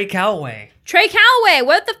 It's Trey Calloway. Trey Calloway,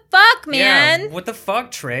 what the fuck, man? Yeah, what the fuck,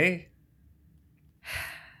 Trey?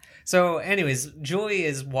 So, anyways, Julie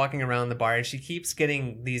is walking around the bar, and she keeps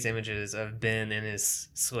getting these images of Ben and his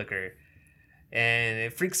slicker, and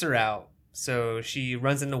it freaks her out. So she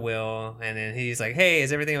runs into Will, and then he's like, hey,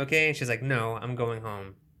 is everything okay? And she's like, no, I'm going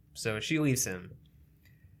home. So she leaves him.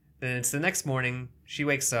 Then it's the next morning. She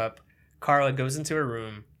wakes up. Carla goes into her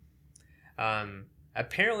room.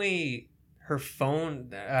 Apparently, her phone,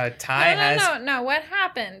 No. What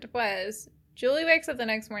happened was Julie wakes up the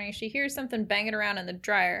next morning. She hears something banging around in the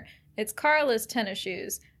dryer. It's Carla's tennis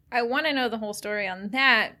shoes. I want to know the whole story on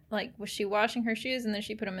that. Like, was she washing her shoes and then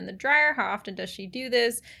she put them in the dryer? How often does she do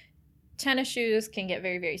this? Tennis shoes can get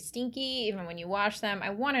very, very stinky even when you wash them.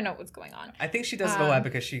 I want to know what's going on. I think she does it a lot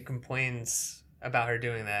because she complains about her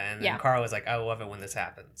doing that, and then Yeah. Carl was like, I love it when this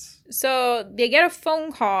happens. So they get a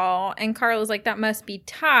phone call, and Carla's like, that must be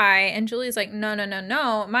Ty. And Julie's like,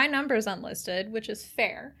 no, my number's unlisted, which is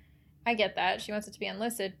fair. I get that. She wants it to be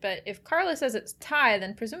unlisted. But if Carla says it's Ty,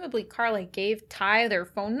 then presumably Carla gave Ty their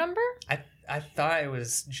phone number? I thought it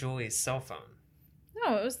was Julie's cell phone.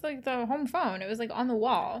 No, it was like the home phone. It was like on the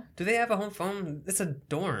wall. Do they have a home phone? It's a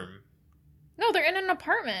dorm. No, they're in an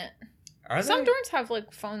apartment. Are Some they? dorms have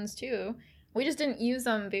like phones too. We just didn't use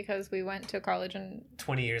them because we went to college and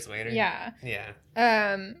 20 years later? yeah. Yeah.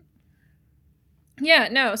 Yeah,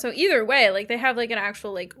 no. So either way, like they have like an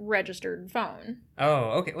actual like registered phone.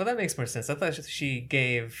 Oh, okay. Well, that makes more sense. I thought she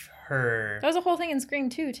gave her... That was a whole thing in Scream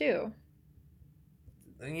 2 too.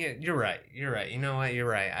 Yeah, you're right. You know what? You're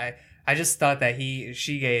right. I just thought that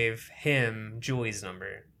she gave him Julie's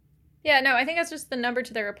number. Yeah, no, I think that's just the number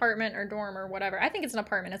to their apartment or dorm or whatever. I think it's an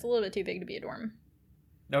apartment. It's a little bit too big to be a dorm.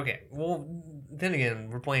 Okay. Well, then again,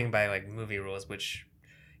 we're playing by like movie rules, which,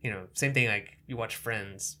 same thing like you watch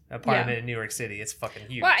Friends, apartment in New York City. It's fucking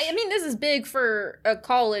huge. Well, I mean, this is big for a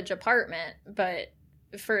college apartment, but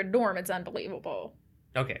for a dorm, it's unbelievable.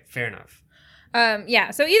 Okay, fair enough.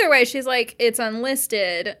 Yeah, so either way, she's like, it's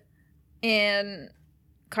unlisted, and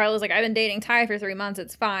Carla's like, I've been dating Ty for 3 months,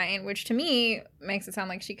 it's fine, which to me makes it sound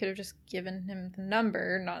like she could have just given him the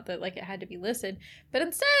number, not that like it had to be listed, but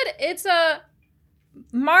instead it's a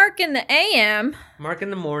Mark in the AM. Mark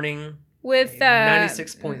in the morning. With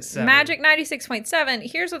 96.7. Magic 96.7.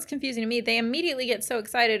 Here's what's confusing to me. They immediately get so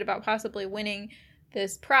excited about possibly winning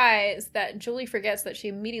this prize that Julie forgets that she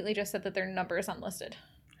immediately just said that their number is unlisted.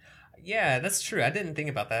 Yeah, that's true. I didn't think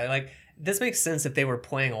about that. Like, this makes sense if they were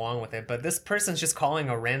playing along with it, but this person's just calling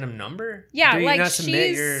a random number? Yeah, Do you like not submit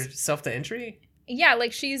she's... yourself to entry? Yeah,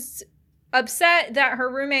 like she's upset that her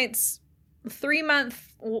roommate's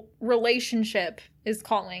 3-month relationship is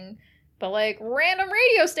calling, but like random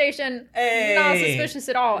radio station, Hey! not suspicious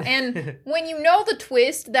at all. And when you know the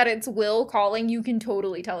twist that it's Will calling, you can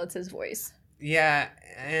totally tell it's his voice. Yeah,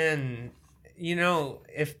 and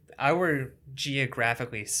if I were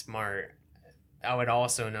geographically smart, I would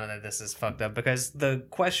also know that this is fucked up because the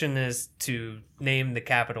question is to name the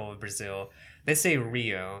capital of Brazil. They say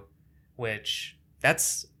Rio, which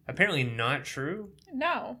that's apparently not true.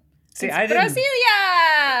 No. See, It's I didn't.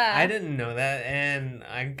 Brasilia! I didn't know that, and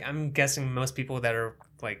I'm guessing most people that are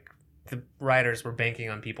like the writers were banking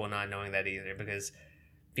on people not knowing that either because,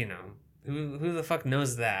 who the fuck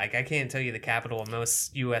knows that? Like, I can't tell you the capital of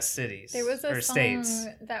most U.S. cities There was a or song states.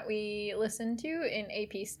 that we listened to in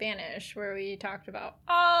AP Spanish where we talked about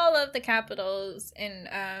all of the capitals in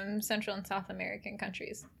Central and South American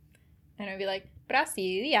countries. And it would be like,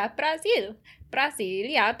 Brasilia, Brazil.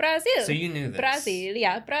 Brasilia, Brazil. So you knew this.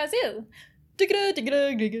 Brasilia, Brazil. Digra,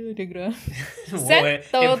 digra, digra, digra. What?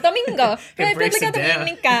 Santo Domingo. it breaks it República down.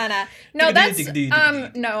 Dominicana. No, that's Diggity.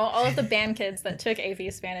 no. All of the band kids that took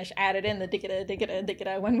AP Spanish added in the diggita diggita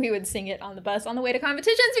diggita when we would sing it on the bus on the way to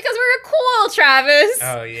competitions because we were cool, Travis.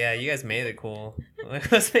 Oh yeah, you guys made it cool.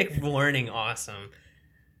 Let's make learning awesome,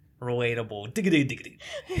 relatable. Diggity diggity.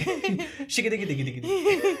 Shiggity diggity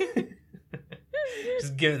diggity.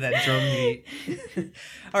 Just give it that drum beat.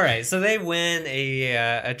 All right, so they win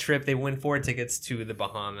a trip. They win 4 tickets to the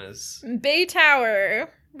Bahamas. Bay Tower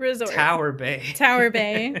Resort. Tower Bay. Tower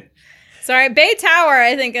Bay. Sorry, Bay Tower,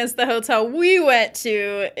 I think, is the hotel we went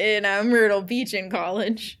to in Myrtle Beach in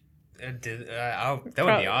college. That would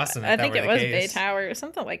be awesome. If I that think were it the was case. Bay Tower or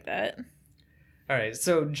something like that. All right,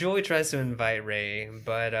 so Julie tries to invite Ray,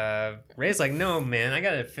 but Ray's like, "No, man, I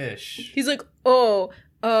gotta fish." He's like,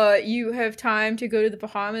 you have time to go to the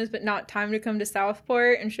Bahamas, but not time to come to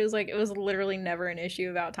Southport. And she was like, it was literally never an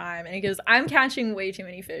issue about time. And he goes, I'm catching way too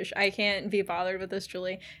many fish. I can't be bothered with this,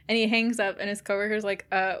 Julie. And he hangs up, and his coworker's like,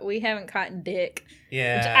 we haven't caught dick.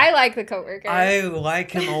 Yeah, Which I like the coworker. I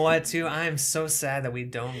like him a lot too. I am so sad that we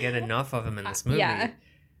don't get enough of him in this movie. Yeah.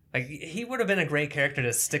 Like, he would have been a great character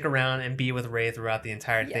to stick around and be with Ray throughout the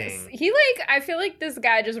entire thing. I feel like this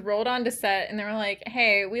guy just rolled onto set and they were like,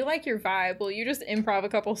 hey, we like your vibe. Will you just improv a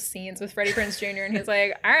couple scenes with Freddie Prinze Jr.? And he's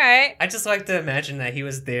like, all right. I just like to imagine that he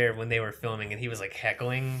was there when they were filming and he was like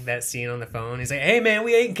heckling that scene on the phone. He's like, hey man,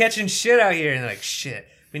 we ain't catching shit out here. And they're like, shit,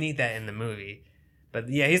 we need that in the movie. But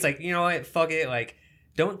yeah, he's like, you know what, fuck it. Like,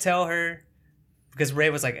 don't tell her. Because Ray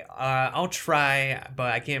was like, I'll try,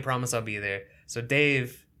 but I can't promise I'll be there. So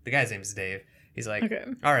Dave, the guy's name is Dave. He's like, Okay.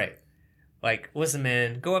 all right, like, listen,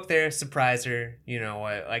 man, go up there, surprise her. You know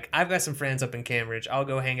what? Like, I've got some friends up in Cambridge. I'll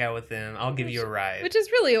go hang out with them. I'll give you a ride. Which is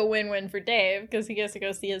really a win-win for Dave, because he gets to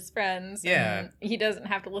go see his friends. Yeah. And he doesn't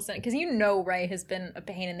have to listen. Because Ray has been a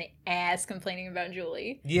pain in the ass complaining about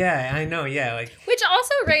Julie. Yeah, I know. Yeah, like. Which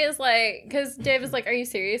also Ray is like, because Dave is like, are you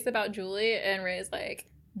serious about Julie? And Ray is like,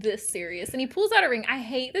 this serious. And he pulls out a ring. I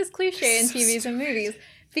hate this cliche in TVs and movies.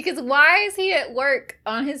 Because why is he at work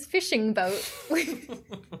on his fishing boat with his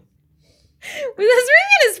ring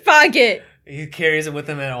in his pocket? He carries it with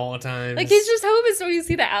him at all times. Like, he's just hoping so you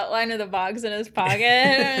see the outline of the box in his pocket.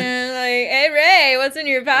 And like, hey, Ray, what's in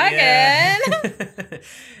your pocket? Yeah.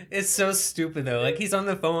 It's so stupid, though. Like, he's on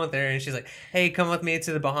the phone with her, and she's like, hey, come with me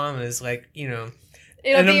to the Bahamas. Like, you know,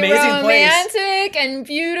 It'll an be amazing romantic and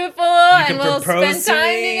beautiful, can and we'll propose spend to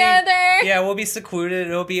time me. together. Yeah, we'll be secluded.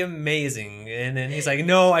 It'll be amazing. And then he's like,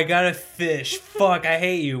 no, I gotta fish. Fuck, I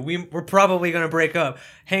hate you. We're probably gonna break up.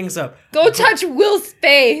 Hangs up. Go touch Will's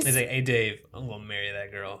face. He's like, hey, Dave, I'm gonna marry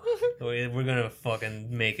that girl. We're gonna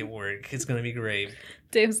fucking make it work. It's gonna be great.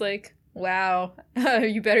 Dave's like, wow,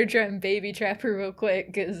 you better try and baby trap her real quick,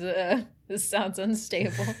 because this sounds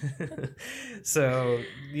unstable. So,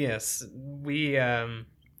 yes, we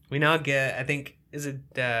now get, I think, is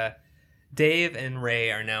it Dave and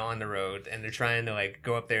Ray are now on the road, and they're trying to, like,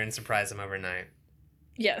 go up there and surprise him overnight.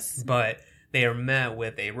 Yes. But they are met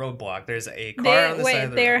with a roadblock. There's a car on the side of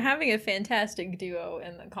the they're road. having a fantastic duo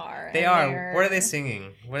in the car. They are. What are they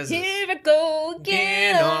singing? What is this? Here I go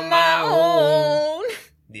again Get on my own.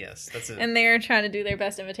 Yes, that's it. And they're trying to do their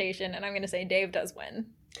best imitation, and I'm going to say Dave does win.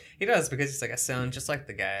 He does, because he's like, I sound just like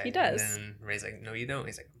the guy. He does. And then Ray's like, no, you don't.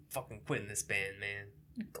 He's like, I'm fucking quitting this band, man.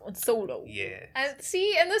 Going solo. Yeah. And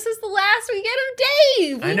see, and this is the last we get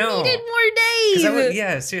of Dave. I know. We needed more Dave.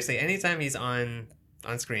 Yeah, seriously, anytime he's on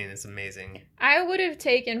screen, it's amazing. I would have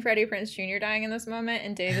taken Freddie Prinze Jr. dying in this moment,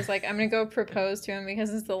 and Dave is like, I'm going to go propose to him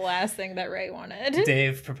because it's the last thing that Ray wanted.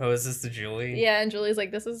 Dave proposes to Julie. Yeah, and Julie's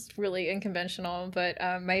like, this is really unconventional, but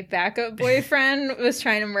my backup boyfriend was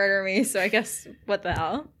trying to murder me, so I guess, what the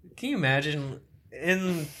hell? Can you imagine,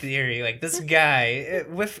 in theory, like, this guy,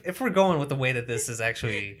 if we're going with the way that this is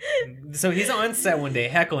actually... So he's on set one day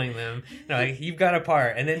heckling them. Like, you've got a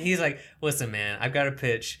part. And then he's like, listen, man, I've got a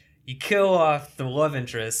pitch. You kill off the love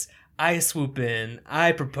interest. I swoop in.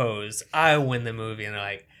 I propose. I win the movie. And they're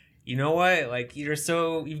like, you know what? Like, you've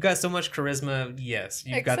got so much charisma. Yes,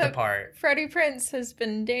 you've got the part. Freddie Prinze has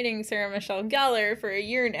been dating Sarah Michelle Gellar for a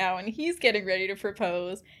year now, and he's getting ready to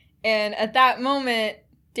propose. And at that moment,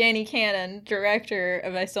 Danny Cannon, director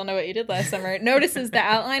of I Still Know What You Did Last Summer, notices the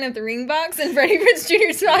outline of the ring box in Freddie Prinze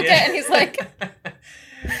Jr.'s pocket, and he's like,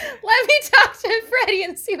 let me talk to Freddie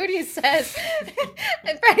and see what he says.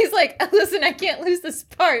 And Freddie's like, listen, I can't lose this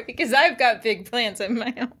part because I've got big plans of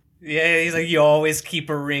my own. Yeah, he's like, you always keep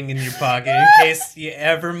a ring in your pocket in case you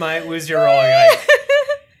ever might lose your role. You're like,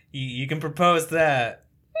 you can propose that.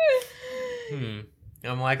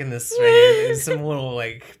 I'm liking this right here. There's some little,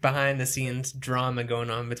 like, behind the scenes drama going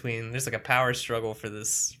on between. There's like a power struggle for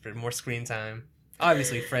more screen time.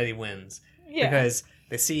 Obviously, Freddie wins. Yeah. Because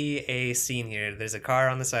they see a scene here. There's a car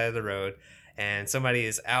on the side of the road, and somebody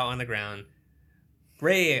is out on the ground.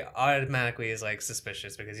 Ray automatically is, like,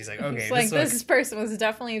 suspicious because he's like, okay, it's like, this person was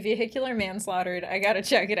definitely vehicular manslaughtered. I gotta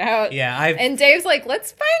check it out. Yeah, And Dave's like,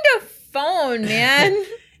 let's find a phone, man.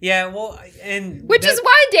 Yeah, well, and... Which is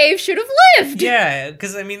why Dave should have lived. Yeah,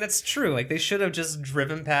 because, I mean, that's true. Like, they should have just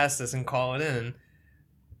driven past this and call it in.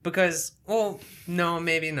 Because, well, no,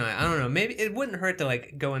 maybe not. I don't know. Maybe it wouldn't hurt to,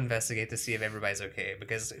 like, go investigate to see if everybody's okay.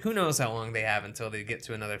 Because who knows how long they have until they get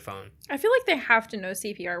to another phone. I feel like they have to know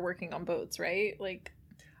CPR working on boats, right? Like...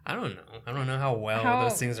 I don't know. I don't know how well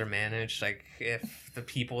those things are managed. Like, if the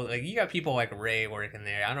people... Like, you got people like Ray working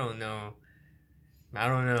there. I don't know.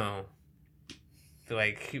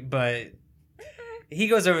 Like, but he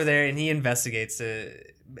goes over there and he investigates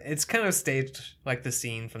it. It's kind of staged like the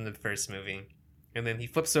scene from the first movie. And then he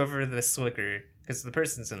flips over the slicker, because the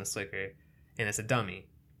person's in a slicker, and it's a dummy.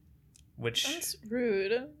 Which... That's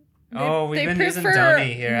rude. We've been using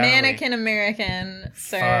dummy here, haven't we? Mannequin American,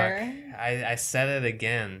 sir. Fuck. I said it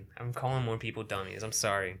again. I'm calling more people dummies. I'm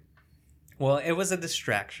sorry. Well, it was a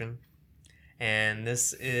distraction. And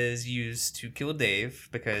this is used to kill Dave,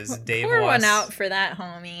 because Dave Pour lost... one out for that,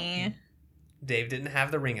 homie. Dave didn't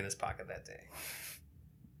have the ring in his pocket that day.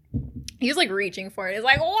 He was, like, reaching for it. He's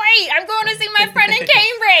like, wait, I'm going to see my friend in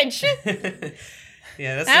Cambridge.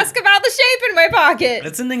 Yeah, Ask about the shape in my pocket.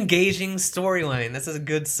 That's an engaging storyline. That's a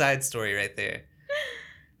good side story right there.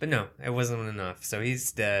 But no, it wasn't enough. So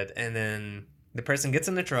he's dead. And then the person gets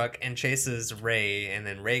in the truck and chases Ray. And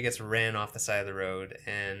then Ray gets ran off the side of the road.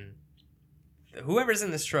 And whoever's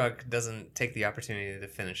in this truck doesn't take the opportunity to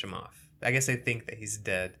finish him off. I guess they think that he's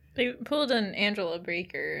dead. They pulled an Angela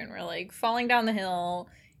Baker and were like falling down the hill.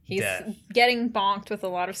 He's Death. getting bonked with a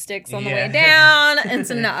lot of sticks on the Yeah. way down. It's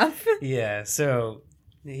enough. Yeah, so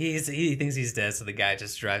he thinks he's dead, so the guy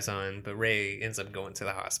just drives on, but Ray ends up going to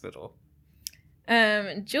the hospital.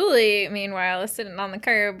 Julie, meanwhile, is sitting on the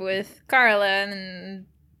curb with Carla, and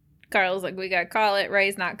Carla's like, we gotta call it.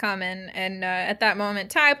 Ray's not coming. And at that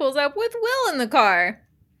moment, Ty pulls up with Will in the car.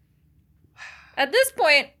 At this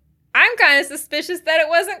point, I'm kind of suspicious that it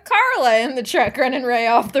wasn't Carla in the truck running Ray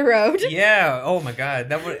off the road. Yeah, oh my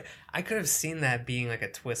god, I could have seen that being like a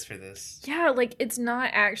twist for this. Yeah, like it's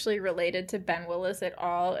not actually related to Ben Willis at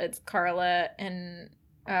all. It's Carla and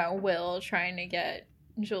Will trying to get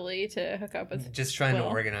Julie to hook up with. Just trying to Will.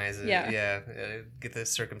 organize it. Yeah. Get the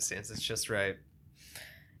circumstances just right.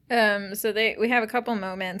 So we have a couple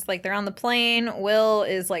moments, like they're on the plane. Will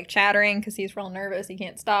is like chattering because he's real nervous. He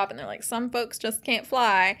can't stop, and they're like, some folks just can't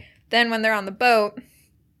fly. Then when they're on the boat,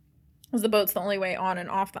 because the boat's the only way on and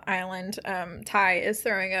off the island, Ty is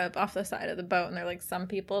throwing up off the side of the boat, and they're like, some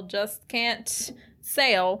people just can't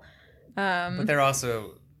sail. But they're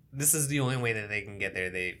also, this is the only way that they can get there.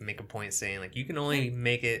 They make a point saying, like, you can only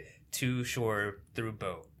make it to shore through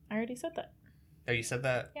boat. I already said that. Oh, you said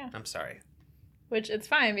that? Yeah. I'm sorry. Which it's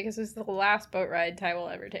fine because this is the last boat ride Ty will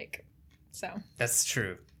ever take. So That's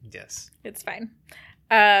true. Yes. it's fine.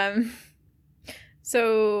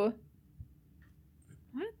 So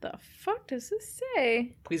what the fuck does this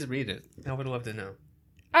say? Please read it. I would love to know.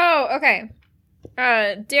 Oh, okay.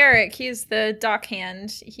 Derek, he's the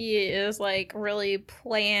dockhand. He is like really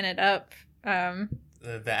playing it up.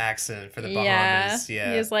 The accent for the Bahamas.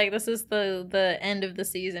 Yeah. He's like, this is the end of the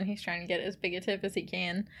season. He's trying to get as big a tip as he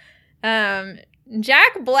can.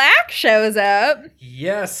 Jack Black shows up.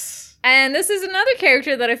 Yes. And this is another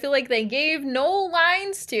character that I feel like they gave no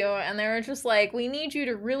lines to, and they were just like, we need you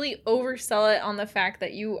to really oversell it on the fact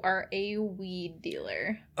that you are a weed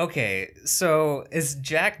dealer. Okay, so is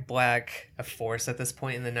Jack Black a force at this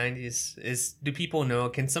point in the 90s? Do people know?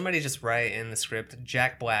 Can somebody just write in the script,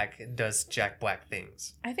 Jack Black does Jack Black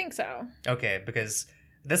things? I think so. Okay, because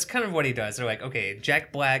that's kind of what he does. They're like, okay,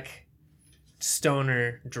 Jack Black,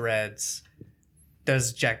 stoner, dreads,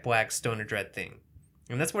 does Jack Black stoner dread thing.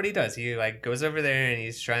 And that's what he does. He like goes over there and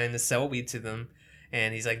he's trying to sell weed to them.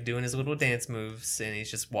 And he's like doing his little dance moves. And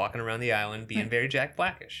he's just walking around the island being very Jack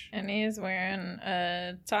Blackish. And he's wearing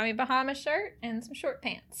a Tommy Bahama shirt and some short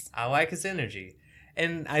pants. I like his energy.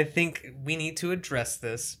 And I think we need to address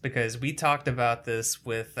this because we talked about this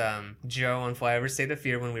with Joe on Flyover State of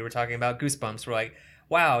Fear when we were talking about Goosebumps. We're like,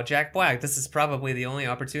 wow, Jack Black, this is probably the only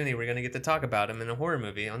opportunity we're going to get to talk about him in a horror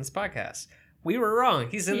movie on this podcast. We were wrong.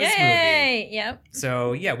 He's in this movie. Yay! Yep.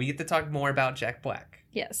 So, yeah, we get to talk more about Jack Black.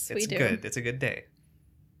 Yes, It's we do. good. It's a good day.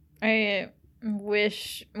 I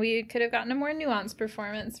wish we could have gotten a more nuanced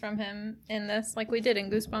performance from him in this, like we did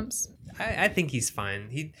in Goosebumps. I think he's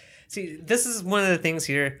fine. This is one of the things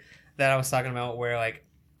here that I was talking about where, like,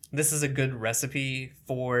 this is a good recipe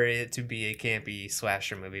for it to be a campy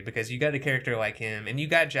slasher movie because you got a character like him and you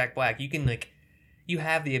got Jack Black. You can, like, you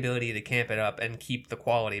have the ability to camp it up and keep the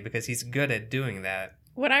quality because he's good at doing that.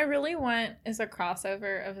 What I really want is a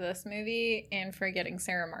crossover of this movie and Forgetting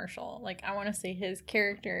Sarah Marshall. Like, I want to see his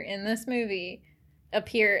character in this movie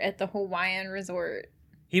appear at the Hawaiian resort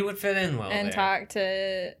He would fit in well and there. talk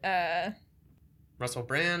to Russell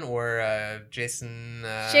Brand or Jason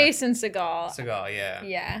Jason Segel. Segel, yeah.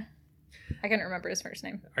 Yeah. I couldn't remember his first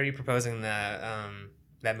name. Are you proposing that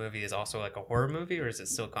that movie is also like a horror movie or is it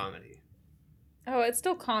still comedy? Oh, it's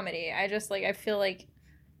still comedy. I just, like, I feel like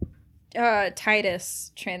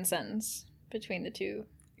Titus transcends between the two.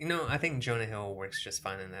 You know, I think Jonah Hill works just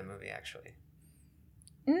fine in that movie, actually.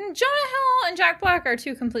 Jonah Hill and Jack Black are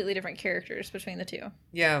two completely different characters between the two.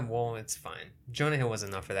 Yeah, well, it's fine. Jonah Hill was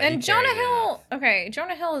enough for that. And He Jonah carried it Hill, enough. okay,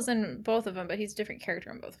 Jonah Hill is in both of them, but he's a different character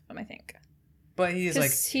in both of them, I think. But he's 'Cause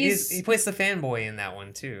like, he plays the fanboy in that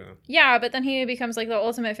one, too. Yeah, but then he becomes like the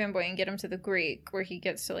ultimate fanboy and get him to the Greek where he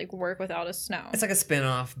gets to like work without a snow. It's like a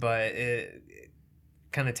spin-off, but it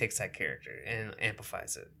kind of takes that character and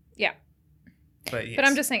amplifies it. Yeah. But yes. But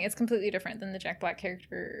I'm just saying it's completely different than the Jack Black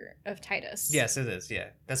character of Titus. Yes, it is, yeah.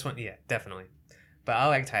 That's one, yeah, definitely. But I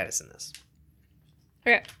like Titus in this.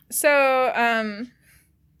 Okay. So,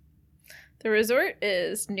 the resort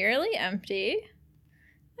is nearly empty.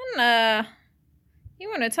 And, you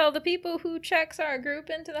want to tell the people who checks our group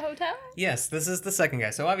into the hotel? Yes, this is the second guy.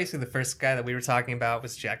 So obviously the first guy that we were talking about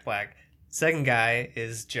was Jack Black. Second guy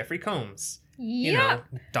is Jeffrey Combs. You know,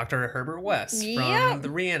 Dr. Herbert West from Yep. the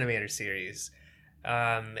Reanimator series.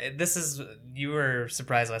 This is, you were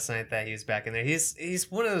surprised last night that he was back in there. He's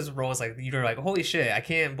one of those roles like you're like, holy shit, I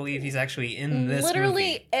can't believe he's actually in this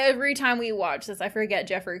Literally movie. every time we watch this, I forget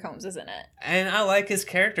Jeffrey Combs is in it. And I like his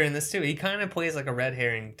character in this too. He kind of plays like a red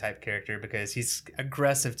herring type character because he's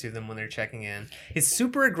aggressive to them when they're checking in. He's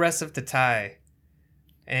super aggressive to Ty,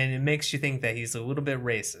 and it makes you think that he's a little bit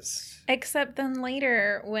racist. Except then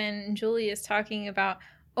later when Julie is talking about,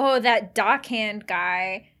 oh, that dockhand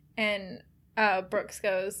guy, and Brooks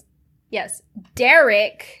goes, yes,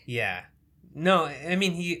 Derek. Yeah. No, I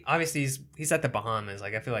mean, he obviously he's at the Bahamas.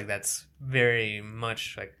 Like, I feel like that's very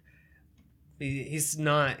much like he's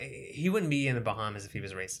not. He wouldn't be in the Bahamas if he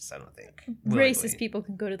was racist. I don't think. Willingly. Racist people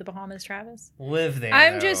can go to the Bahamas, Travis. Live there.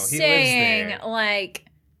 I'm though. just He saying, lives there. like,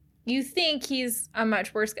 you think he's a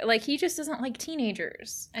much worse guy. Like, he just doesn't like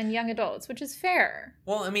teenagers and young adults, which is fair.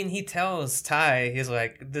 Well, I mean, he tells Ty, he's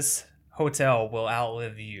like, this hotel will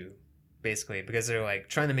outlive you, basically, because they're like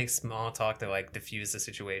trying to make small talk to like diffuse the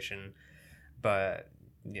situation, but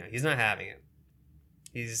you know he's not having it.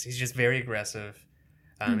 He's just very aggressive.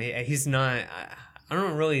 He's not. I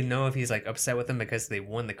don't really know if he's like upset with them because they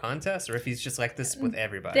won the contest or if he's just like this with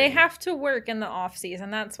everybody. They have to work in the off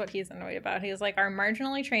season. That's what he's annoyed about. He's like, our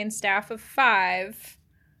marginally trained staff of 5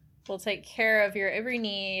 will take care of your every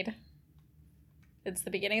need. It's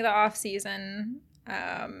the beginning of the off season.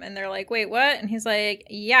 And they're like, wait, what? And he's like,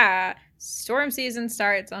 yeah, storm season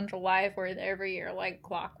starts on July 4th every year, like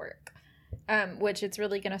clockwork. Which it's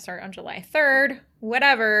really going to start on July 3rd.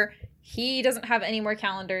 Whatever. He doesn't have any more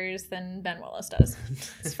calendars than Ben Willis does.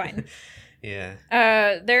 It's fine. Yeah.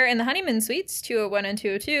 They're in the honeymoon suites, 201 and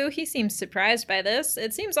 202. He seems surprised by this.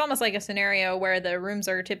 It seems almost like a scenario where the rooms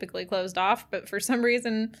are typically closed off, but for some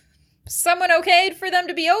reason, someone okayed for them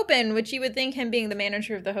to be open, which you would think him being the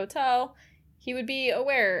manager of the hotel, he would be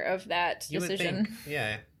aware of that You decision. would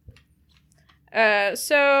think, yeah.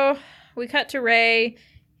 So we cut to Ray.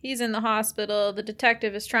 He's in the hospital. The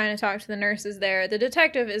detective is trying to talk to the nurses there. The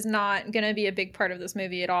detective is not going to be a big part of this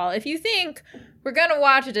movie at all. If you think we're going to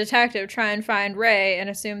watch a detective try and find Ray and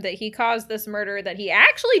assume that he caused this murder that he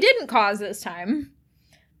actually didn't cause this time,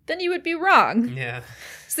 then you would be wrong. Yeah.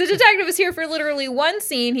 So the detective is here for literally one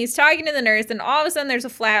scene. He's talking to the nurse, and all of a sudden there's a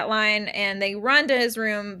flatline, and they run to his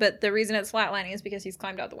room, but the reason it's flatlining is because he's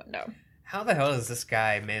climbed out the window. How the hell does this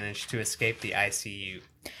guy manage to escape the ICU?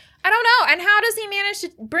 I don't know. And how does he manage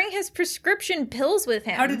to bring his prescription pills with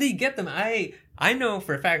him? How did he get them? I know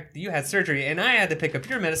for a fact you had surgery and I had to pick up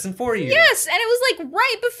your medicine for you. Yes, and it was like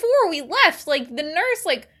right before we left. Like the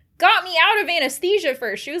nurse got me out of anesthesia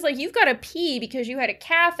first. She was like, "You've got to pee because you had a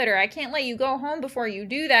catheter. I can't let you go home before you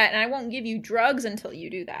do that, and I won't give you drugs until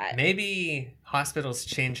you do that." Maybe hospitals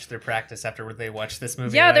changed their practice after they watched this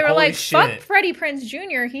movie. Yeah, they were "Holy like, shit." "Fuck Freddie Prinze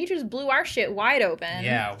Jr. He just blew our shit wide open."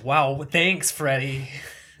 Yeah, wow, thanks, Freddie.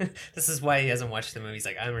 This is why he hasn't watched the movie. He's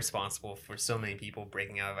like, I'm responsible for so many people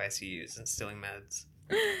breaking out of ICUs and stealing meds.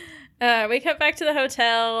 We cut back to the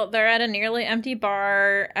hotel. They're at a nearly empty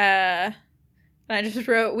bar. And I just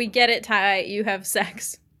wrote, "We get it, Ty. You have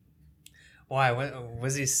sex." Why? What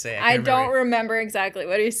does he say? I can't don't remember exactly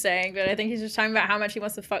what he's saying, but I think he's just talking about how much he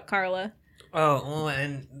wants to fuck Carla. Oh, well,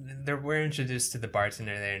 and we're introduced to the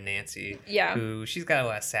bartender there, Nancy. Yeah. Who, she's got a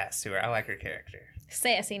lot of sass to her. I like her character.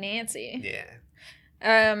 Sassy Nancy. Yeah.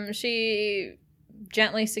 She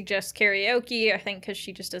gently suggests karaoke, I think because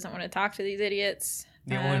she just doesn't want to talk to these idiots.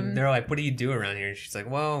 When they're like, what do you do around here? She's like,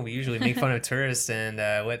 well, we usually make fun of tourists and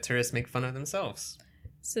let tourists make fun of themselves.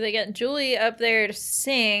 So they get Julie up there to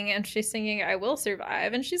sing, and she's singing "I Will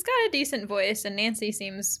Survive," and she's got a decent voice, and Nancy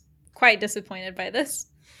seems quite disappointed by this.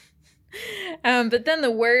 But then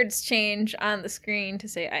the words change on the screen to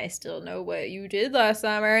say, "I still know what you did last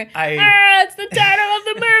summer." It's the title of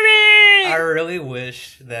the movie! I really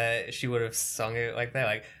wish that she would have sung it like that.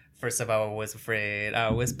 Like, first of all, I was afraid,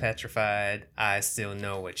 I was petrified, I still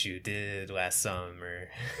know what you did last summer.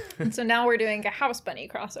 And so now we're doing a House Bunny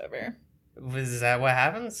crossover. Is that what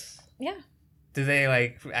happens? Yeah. Do they,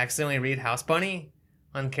 like, accidentally read House Bunny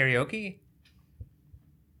on karaoke?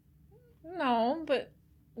 No, but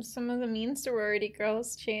some of the mean sorority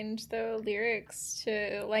girls change the lyrics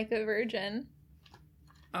to "Like a Virgin."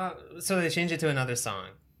 So they changed it to another song.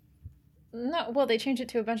 No, well, they changed it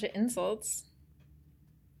to a bunch of insults.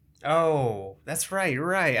 Oh, that's right. You're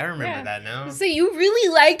right. I remember Yeah. that now. So you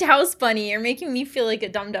really liked House Bunny. You're making me feel like a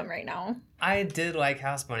dum-dum right now. I did like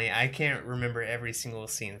House Bunny. I can't remember every single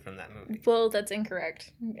scene from that movie. Well, that's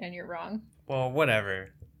incorrect, and you're wrong. Well,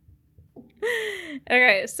 whatever.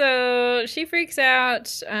 Okay, so she freaks out.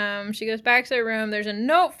 She goes back to her room. There's a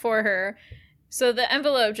note for her. So the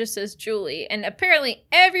envelope just says Julie, and apparently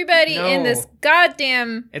everybody in this No.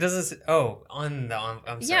 goddamn... It doesn't. On the.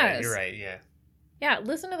 I'm sorry. Yes. You're right. Yeah. Yeah,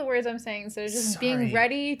 listen to the words I'm saying. So just being Sorry.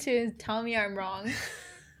 ready to tell me I'm wrong.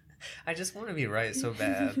 I just want to be right so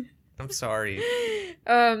bad. I'm sorry.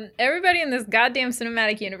 Everybody in this goddamn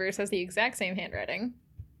cinematic universe has the exact same handwriting.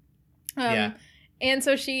 Yeah. And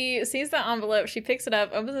so she sees the envelope, she picks it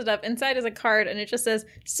up, opens it up. Inside is a card, and it just says,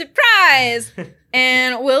 "Surprise!"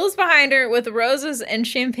 And Will's behind her with roses and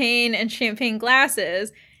champagne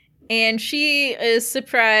glasses. And she is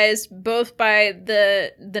surprised both by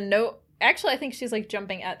the note. Actually, I think she's like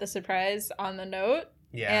jumping at the surprise on the note.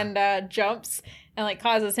 Yeah. And jumps and like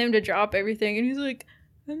causes him to drop everything. And he's like,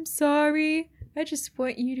 "I'm sorry. I just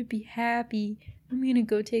want you to be happy. I'm gonna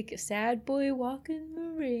go take a sad boy walk in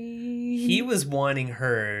the rain." He was wanting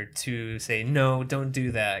her to say, "No, don't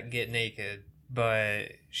do that. Get naked."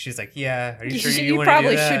 But she's like, "Yeah, are you sure you want to do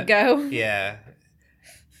probably that?" should go. Yeah.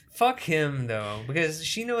 Fuck him though, because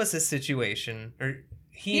she knows his situation, or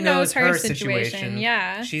he knows her situation.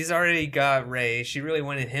 Yeah. She's already got Ray. She really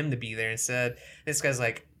wanted him to be there instead. This guy's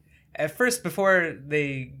like, at first, before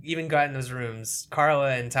they even got in those rooms,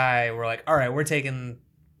 Carla and Ty were like, "All right, we're taking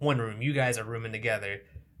one room. You guys are rooming together,"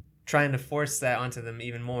 trying to force that onto them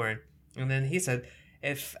even more. And then he said,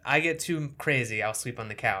 "If I get too crazy, I'll sleep on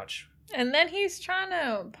the couch." And then he's trying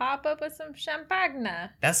to pop up with some champagne.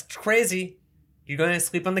 That's crazy. You're going to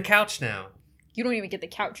sleep on the couch now. You don't even get the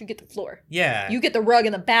couch, you get the floor. Yeah. You get the rug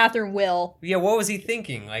in the bathroom, Will. Yeah, what was he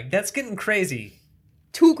thinking? Like, that's getting crazy.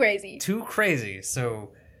 Too crazy. Too crazy.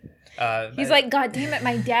 So, he's like, "God damn it,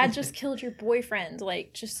 my dad just killed your boyfriend.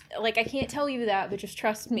 Like, I can't tell you that, but just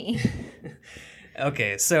trust me."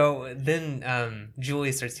 Okay, so then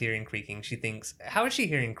Julie starts hearing creaking. She thinks, how is she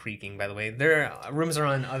hearing creaking, by the way? Their rooms are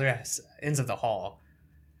on other ends of the hall.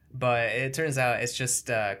 But it turns out it's just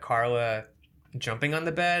Carla jumping on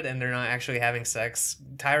the bed, and they're not actually having sex.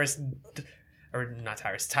 Tyrell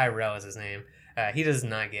is his name. He does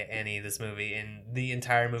not get any of this movie. In the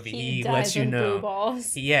entire movie, he lets you know. Blue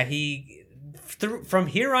balls. From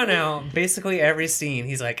here on out, basically every scene,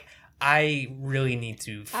 he's like, "I really need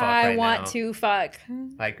to fuck right now. I want to fuck."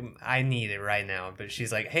 Like, I need it right now. But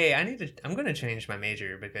she's like, "Hey, I'm going to change my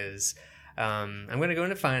major because I'm going to go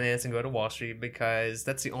into finance and go to Wall Street because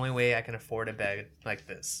that's the only way I can afford a bed like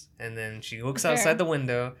this." And then she looks outside the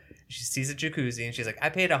window, she sees a jacuzzi, and she's like, "I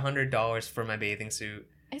paid $100 for my bathing suit.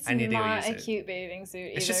 It's I need to go not use a it." cute bathing suit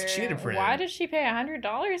either. It's just cheetah print. Why did she pay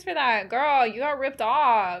 $100 for that? Girl, you got ripped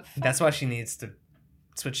off. That's why she needs to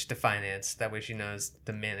switch to finance. That way she knows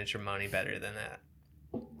to manage her money better than that.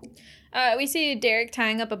 We see Derek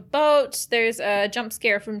tying up a boat. There's a jump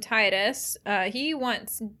scare from Titus. He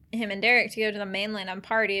wants him and Derek to go to the mainland and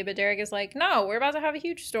party, but Derek is like, "No, we're about to have a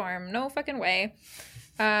huge storm. No fucking way."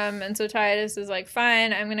 And so Titus is like,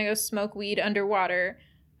 "Fine, I'm gonna go smoke weed underwater."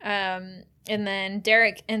 And then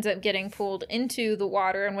Derek ends up getting pulled into the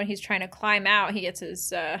water, and when he's trying to climb out, he gets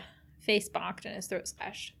his face bonked and his throat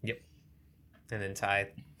slashed. Yep. And then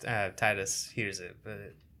Titus hears it,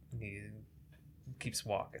 but he keeps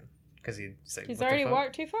walking because he's like, He's "What the already fuck?"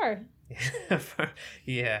 walked too far.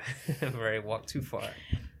 Yeah, I've already walked too far.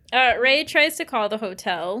 Ray tries to call the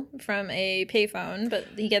hotel from a payphone, but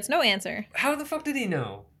he gets no answer. How the fuck did he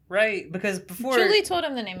know? Right? Because before... Julie told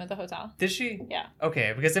him the name of the hotel. Did she? Yeah.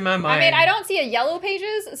 Okay, because in my mind... I mean, I don't see a Yellow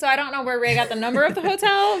Pages, so I don't know where Ray got the number of the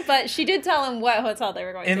hotel, but she did tell him what hotel they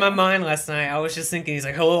were going to. In my mind last night, I was just thinking, he's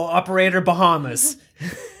like, "Hello, operator Bahamas."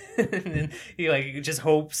 And then he like just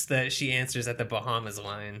hopes that she answers at the Bahamas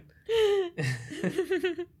line.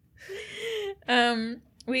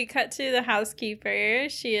 We cut to the housekeeper.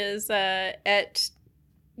 She is at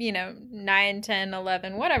 9, 10,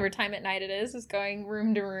 11, whatever time at night it is going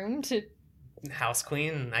room to room to House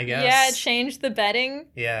clean, I guess. Yeah, change the bedding.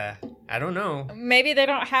 Yeah, I don't know. Maybe they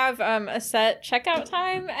don't have a set checkout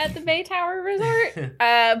time at the Bay Tower Resort.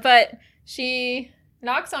 But she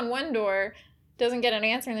knocks on one door, doesn't get an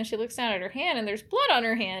answer, and then she looks down at her hand, and there's blood on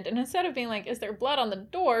her hand. And instead of being like, "Is there blood on the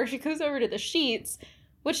door?" she goes over to the sheets,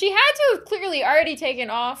 which she had to have clearly already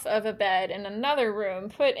taken off of a bed in another room,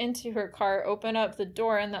 put into her cart, open up the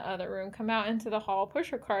door in the other room, come out into the hall, push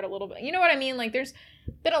her cart a little bit. You know what I mean? Like, there's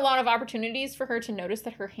been a lot of opportunities for her to notice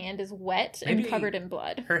that her hand is wet and covered in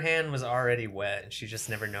blood. Her hand was already wet, and she just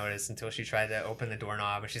never noticed until she tried to open the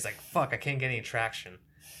doorknob, and she's like, "Fuck, I can't get any traction."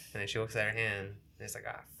 And then she looks at her hand, and it's like,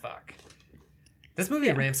 "Ah, fuck." This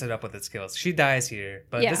movie ramps it up with its kills. She dies here,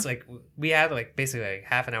 but this, like, we had, like, basically, like,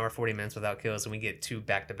 half an hour, 40 minutes without kills, and we get 2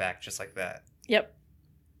 back-to-back just like that. Yep.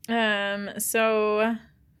 So,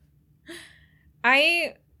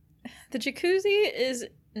 the jacuzzi is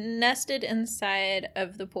nested inside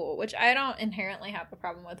of the pool, which I don't inherently have a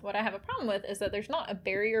problem with. What I have a problem with is that there's not a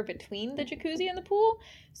barrier between the jacuzzi and the pool.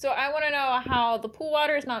 So I want to know how the pool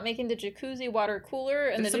water is not making the jacuzzi water cooler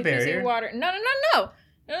and There's the a jacuzzi barrier. water. No,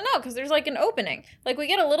 because there's like an opening. Like we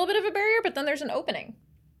get a little bit of a barrier, but then there's an opening.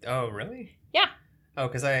 Oh, really? Yeah. Oh,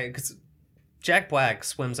 because Jack Black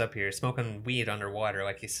swims up here smoking weed underwater,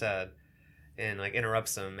 like he said, and like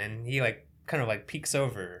interrupts him, and he like kind of like peeks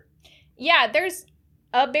over. Yeah, there's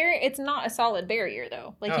a barrier. It's not a solid barrier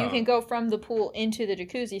though. Like you Oh. can go from the pool into the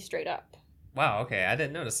jacuzzi straight up. Wow. Okay, I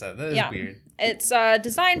didn't notice that. That is Yeah. weird. It's a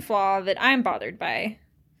design flaw that I'm bothered by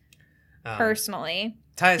Um, personally.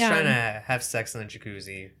 Ty's Yeah. trying to have sex in the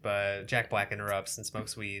jacuzzi, but Jack Black interrupts and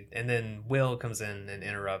smokes weed, and then Will comes in and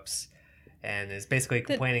interrupts, and is basically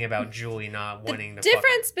complaining about Julie not wanting to.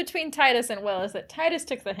 Difference between Titus and Will is that Titus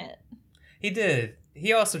took the hint. He did.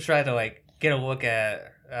 He also tried to like get a look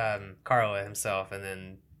at Carla himself, and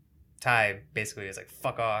then Ty basically is like,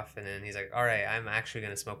 "Fuck off," and then he's like, "All right, I'm actually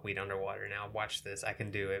gonna smoke weed underwater now. Watch this. I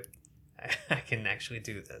can do it. I can actually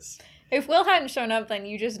do this." If Will hadn't shown up, then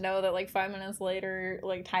you just know that like 5 minutes later,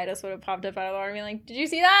 like Titus would have popped up out of the water and be like, "Did you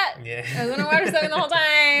see that? Yeah. I was underwater soaking the whole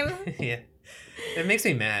time." Yeah. It makes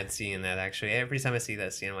me mad seeing that, actually. Every time I see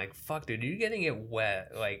that scene, I'm like, fuck, dude, you're getting it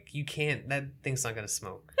wet. Like, you can't, that thing's not gonna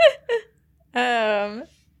smoke.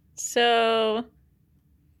 So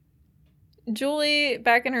Julie,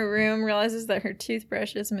 back in her room, realizes that her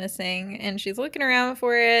toothbrush is missing, and she's looking around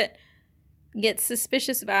for it, gets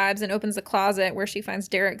suspicious vibes, and opens the closet where she finds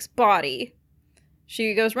Derek's body.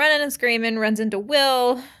 She goes running and screaming, runs into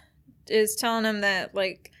Will, is telling him that,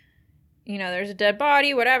 like, you know, there's a dead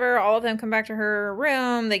body, whatever. All of them come back to her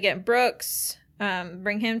room. They get Brooks,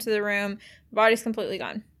 bring him to the room. The body's completely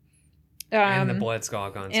gone. And the blood's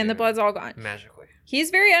all gone, And too. the blood's all gone. Magically.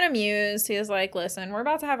 He's very unamused. He is like, "Listen, we're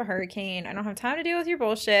about to have a hurricane. I don't have time to deal with your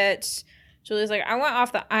bullshit." Julie's like, "I went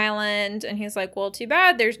off the island." And he's like, "Well, too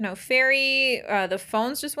bad. There's no ferry. The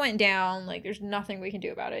phones just went down. Like, there's nothing we can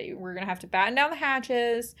do about it. We're going to have to batten down the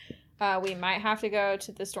hatches. We might have to go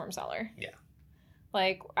to the storm cellar." Yeah.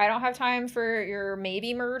 Like, I don't have time for your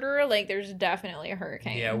maybe murder. Like, there's definitely a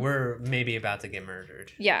hurricane. Yeah, we're maybe about to get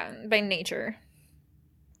murdered. Yeah, by nature.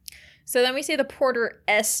 So then we see the Porter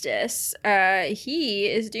Estes. He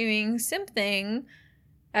is doing something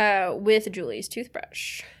with Julie's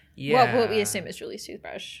toothbrush. Yeah. Well, what we assume is Julie's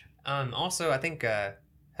toothbrush. Also, I think,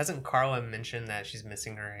 hasn't Carla mentioned that she's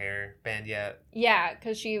missing her hair band yet? Yeah,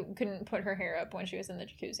 because she couldn't put her hair up when she was in the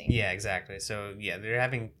jacuzzi. Yeah, exactly. So, yeah, they're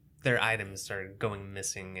having their items are going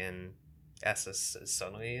missing, and Estes is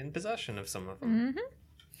suddenly in possession of some of them.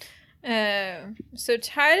 Mm-hmm. So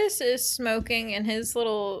Titus is smoking in his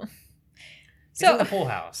little... He's in the pool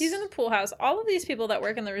house. He's in the pool house. All of these people that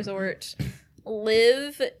work in the resort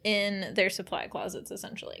live in their supply closets,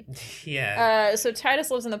 essentially. Yeah. So Titus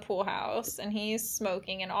lives in the pool house, and he's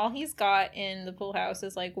smoking, and all he's got in the pool house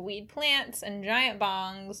is, like, weed plants and giant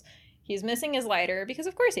bongs. He's missing his lighter, because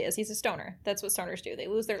of course he is. He's a stoner. That's what stoners do. They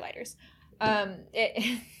lose their lighters.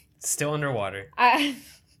 Still underwater.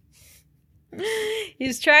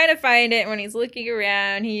 He's trying to find it. When he's looking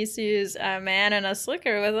around, he sees a man in a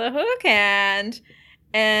slicker with a hook hand.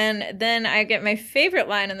 And then I get my favorite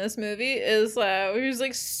line in this movie is where he's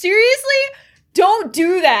like, "Seriously? Don't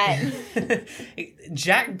do that."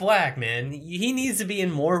 Jack Black, man. He needs to be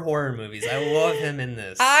in more horror movies. I love him in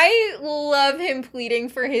this. I love him pleading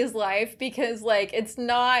for his life because, like, it's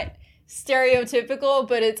not stereotypical,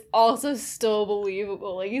 but it's also still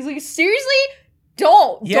believable. Like, he's like, "Seriously?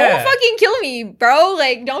 Don't fucking kill me, bro.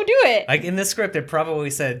 Like, don't do it." Like, in the script, it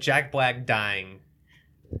probably said Jack Black dying.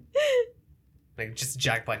 Like, just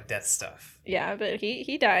Jack Black death stuff. Yeah, but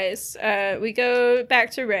he dies. We go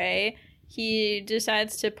back to Ray. He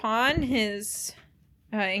decides to pawn his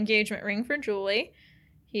engagement ring for Julie.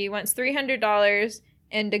 He wants $300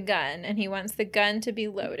 and a gun, and he wants the gun to be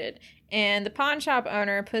loaded. And the pawn shop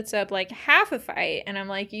owner puts up, like, half a fight, and I'm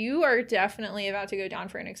like, you are definitely about to go down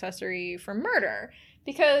for an accessory for murder.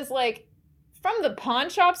 Because, like, from the pawn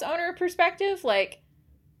shop's owner perspective, like,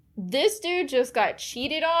 this dude just got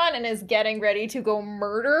cheated on and is getting ready to go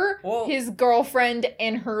murder his girlfriend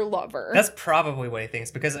and her lover. That's probably what he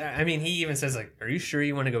thinks, because, I mean, he even says, like, "Are you sure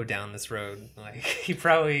you want to go down this road?" Like, he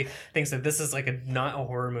probably thinks that this is, like, not a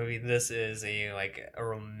horror movie. This is a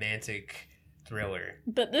romantic thriller.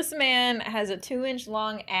 But this man has a 2-inch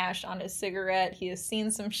long ash on his cigarette. He has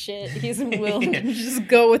seen some shit. He's willing to just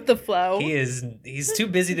go with the flow. He's too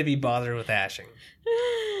busy to be bothered with ashing.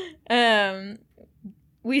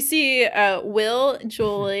 We see Will,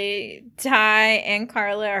 Julie, Ty, and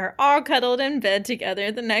Carla are all cuddled in bed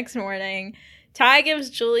together the next morning. Ty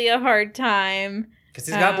gives Julie a hard time. Because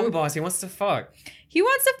he's got blue balls. He wants to fuck. He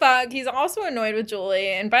wants to fuck. He's also annoyed with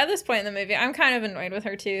Julie. And by this point in the movie, I'm kind of annoyed with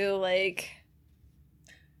her too.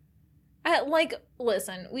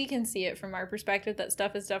 Listen, we can see it from our perspective that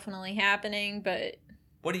stuff is definitely happening, but...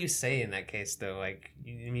 What do you say in that case, though? Like,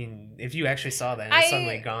 I mean, if you actually saw that and it's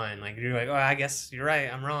suddenly gone, like, you're like, oh, I guess you're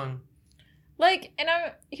right. I'm wrong. Like, and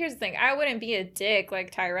here's the thing. I wouldn't be a dick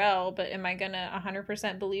like Tyrell, but am I gonna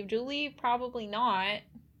 100% believe Julie? Probably not.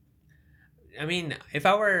 I mean, if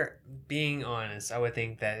I were being honest, I would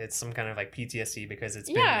think that it's some kind of like PTSD because it's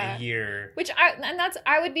been a year.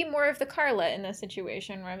 I would be more of the Carla in this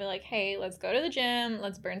situation where I'd be like, hey, let's go to the gym,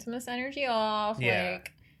 let's burn some of this energy off. Yeah.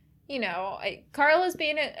 Like, you know, Carla's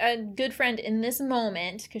being a good friend in this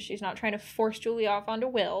moment because she's not trying to force Julie off onto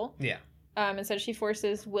Will. Yeah. Instead she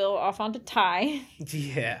forces Will off onto Ty.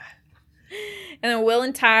 Yeah. And then Will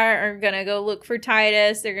and Ty are gonna go look for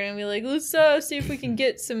Titus. They're gonna be like, let's see if we can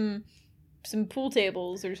get some pool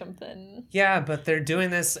tables or something. Yeah, but they're doing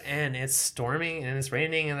this and it's storming and it's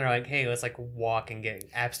raining and they're like, hey, let's like walk and get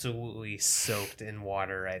absolutely soaked in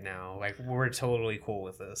water right now. Like, we're totally cool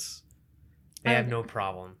with this. They have no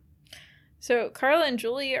problem. So Carla and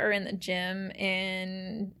Julie are in the gym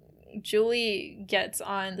and Julie gets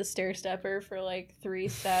on the stair stepper for like 3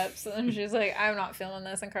 steps and she's like, I'm not feeling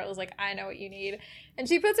this. And Carla's like, I know what you need. And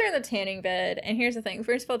she puts her in the tanning bed. And here's the thing.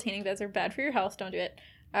 First of all, tanning beds are bad for your health. Don't do it.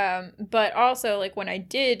 But also, like, when I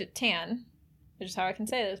did tan, which is how I can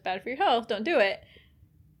say that it's bad for your health, don't do it.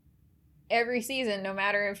 Every season, no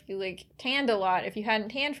matter if you, like, tanned a lot, if you hadn't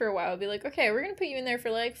tanned for a while, it'd be like, okay, we're gonna put you in there for,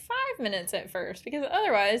 like, 5 minutes at first, because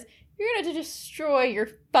otherwise, you're gonna have to destroy your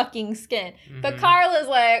fucking skin. Mm-hmm. But Carla's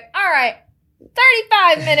like, all right,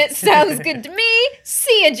 35 minutes sounds good to me.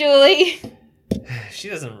 See ya, Julie. She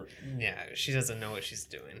doesn't know what she's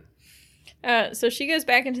doing. So she goes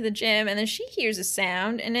back into the gym, and then she hears a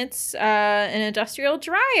sound, and it's an industrial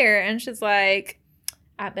dryer, and she's like,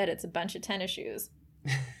 I bet it's a bunch of tennis shoes.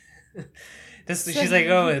 She's like,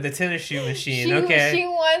 oh, the tennis shoe machine, okay. She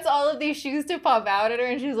wants all of these shoes to pop out at her,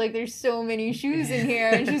 and she's like, there's so many shoes in here,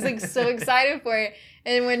 and she's like so excited for it.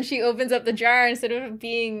 And when she opens up the jar, instead of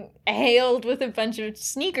being hailed with a bunch of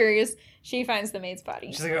sneakers, she finds the maid's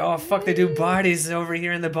body. She's like, oh, fuck, they do bodies over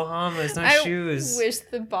here in the Bahamas, not shoes. I wish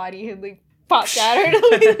the body had, like, popped at her to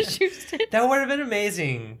look at the shoes. That would have been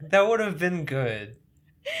amazing. That would have been good.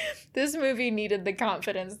 This movie needed the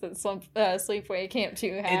confidence that Sleepaway Camp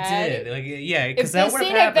 2 had. It did. Like, yeah, because that would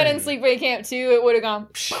have happened. If the scene had been in Sleepaway Camp 2, it would have gone...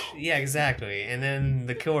 Yeah, exactly. And then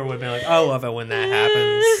the killer would have been like, I love it when that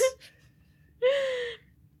happens.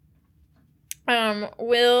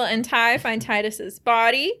 Will and Ty find Titus's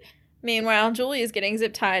body. Meanwhile, Julie is getting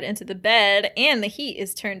zip-tied into the bed, and the heat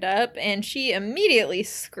is turned up, and she immediately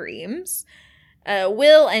screams.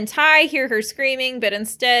 Will and Ty hear her screaming, but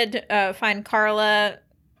instead find Carla.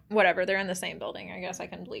 Whatever, they're in the same building. I guess I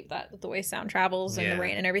can believe that, with the way sound travels and the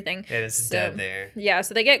rain and everything. Yeah, it's dead there. Yeah,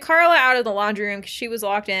 so they get Carla out of the laundry room because she was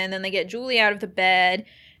locked in. Then they get Julie out of the bed,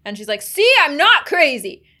 and she's like, see, I'm not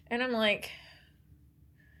crazy. And I'm like,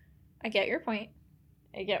 I get your point.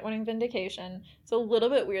 I get wanting vindication. It's a little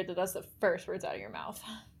bit weird that that's the first words out of your mouth.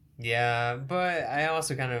 Yeah, but I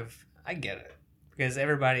also I get it. Because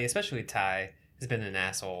everybody, especially Ty, has been an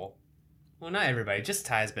asshole. Well, not everybody, just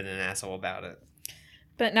Ty's been an asshole about it.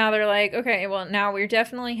 But now they're like, okay, well, now we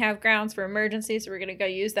definitely have grounds for emergency, so we're going to go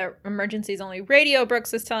use that emergencies only radio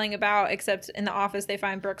Brooks is telling about, except in the office they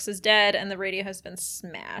find Brooks is dead and the radio has been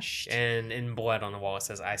smashed. And in blood on the wall it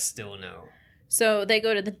says, I still know. So they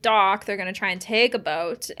go to the dock, they're going to try and take a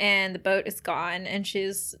boat, and the boat is gone, and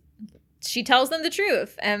she tells them the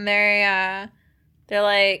truth, and they're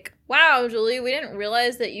like, wow, Julie, we didn't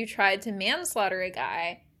realize that you tried to manslaughter a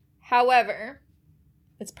guy. However,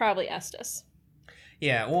 it's probably Estes.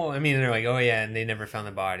 Yeah, well, I mean, they're like, oh yeah, and they never found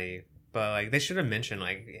the body. But, like, they should have mentioned,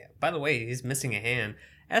 like, yeah, by the way, he's missing a hand.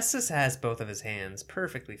 Estes has both of his hands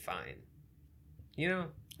perfectly fine. You know?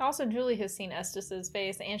 Also, Julie has seen Estes's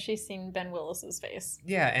face, and she's seen Ben Willis's face.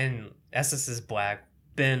 Yeah, and Estes is black.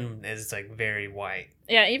 Ben is, like, very white.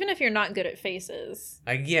 Yeah, even if you're not good at faces.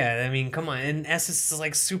 Like, yeah, I mean, come on. And Estes is,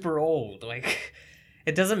 like, super old. Like,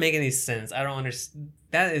 it doesn't make any sense. I don't understand.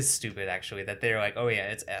 That is stupid, actually, that they're like, oh yeah,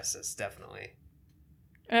 it's Estes, definitely.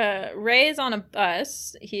 Ray is on a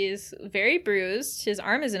bus. He's very bruised. His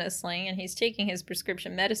arm is in a sling, and he's taking his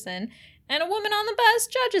prescription medicine. And a woman on the bus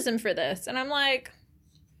judges him for this. And I'm like,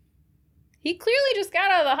 he clearly just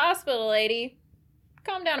got out of the hospital, lady.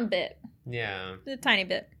 Calm down a bit. Yeah. A tiny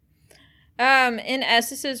bit. In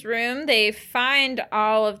Estes's room, they find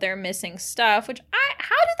all of their missing stuff, which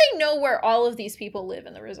how do they know where all of these people live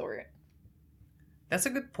in the resort? That's a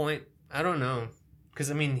good point. I don't know.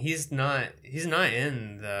 because I mean he's not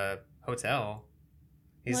in the hotel.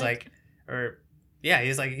 He's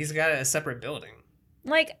he's got a separate building.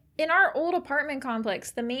 Like, in our old apartment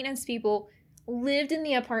complex, the maintenance people lived in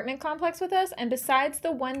the apartment complex with us, and besides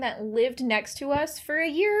the one that lived next to us for a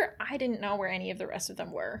year, I didn't know where any of the rest of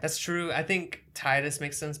them were. That's true. I think Titus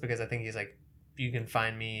makes sense because I think he's like, you can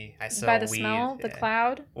find me. I sell by the weed. smell, the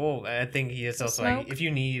cloud. Well, I think he is also smoke. like, if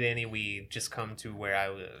you need any weed, just come to where I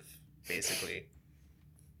live, basically.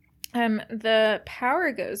 The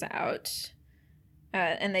power goes out,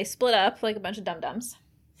 and they split up like a bunch of dum-dums.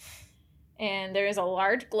 And there is a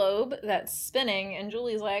large globe that's spinning, and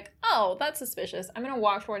Julie's like, oh, that's suspicious. I'm going to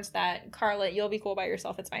walk towards that. Carla, you'll be cool by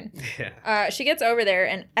yourself. It's fine. Yeah. She gets over there,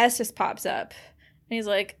 and Estes pops up. And he's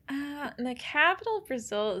like, the capital of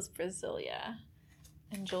Brazil is Brasilia.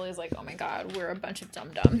 And Julie's like, oh my god, we're a bunch of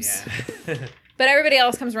dum-dums. Yeah. But everybody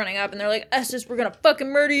else comes running up, and they're like, Estes, we're going to fucking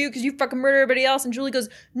murder you because you fucking murder everybody else. And Julie goes,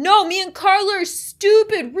 no, me and Carla are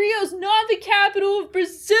stupid. Rio's not the capital of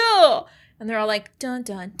Brazil. And they're all like, dun,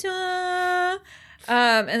 dun, dun.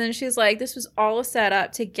 And then she's like, this was all a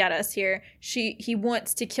setup to get us here. He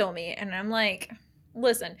wants to kill me. And I'm like,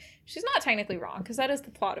 listen, she's not technically wrong because that is the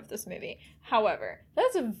plot of this movie. However,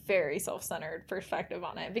 that's a very self-centered perspective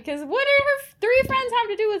on it because what do her three friends have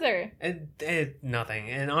to do with her? Nothing.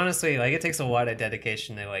 And honestly, like, it takes a lot of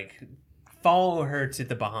dedication to, like, follow her to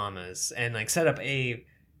the Bahamas and, like, set up a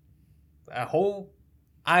whole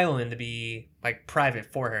island to be like private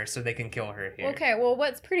for her so they can kill her here. Okay, well,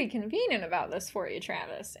 what's pretty convenient about this for you,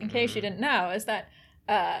 Travis, in case you didn't know, is that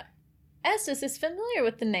Estes is familiar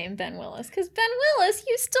with the name Ben Willis because Ben Willis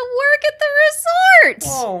used to work at the resort.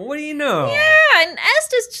 Oh, what do you know? Yeah, and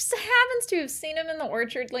Estes just happens to have seen him in the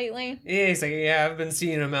orchard lately. Yeah, he's like, yeah, I've been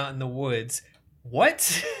seeing him out in the woods.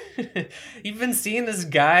 What? You've been seeing this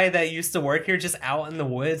guy that used to work here just out in the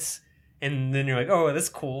woods? And then you're like, oh, that's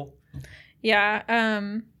cool. Yeah,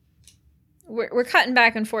 we're cutting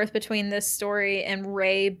back and forth between this story and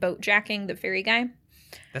Ray boatjacking the ferry guy.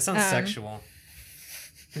 That sounds sexual.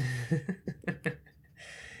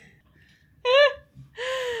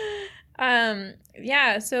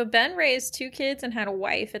 Yeah, so Ben raised 2 kids and had a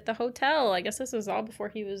wife at the hotel. I guess this was all before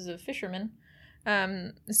he was a fisherman.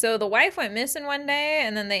 So the wife went missing one day,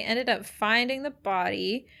 and then they ended up finding the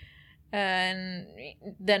body, and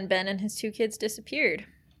then Ben and his 2 kids disappeared.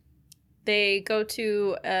 They go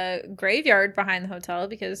to a graveyard behind the hotel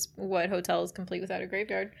because what hotel is complete without a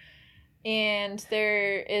graveyard? And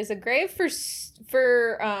there is a grave for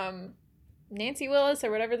Nancy Willis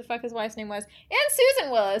or whatever the fuck his wife's name was, and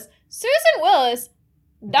Susan Willis. Susan Willis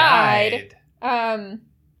died.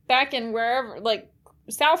 Back in wherever, like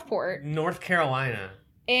Southport, North Carolina.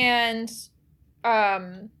 And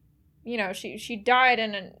you know, she died,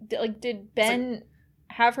 and like, did Ben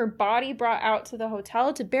have her body brought out to the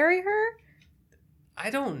hotel to bury her? I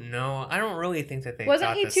don't know. I don't really think that they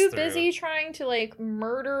wasn't he too through. busy trying to like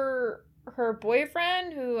murder her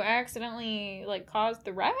boyfriend who accidentally like caused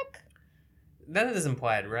the wreck? That is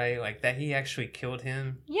implied, right? Like that he actually killed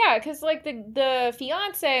him. Yeah, because like the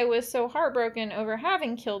fiance was so heartbroken over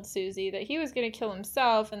having killed Susie that he was going to kill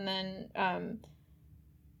himself, and then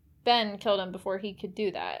Ben killed him before he could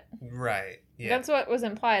do that. Right. Yeah. That's what was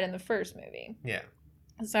implied in the first movie. Yeah.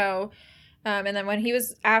 So, and then when he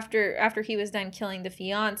was after he was done killing the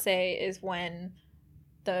fiance is when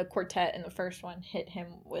the quartet in the first one hit him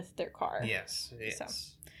with their car. Yes. So,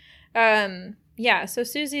 yeah. So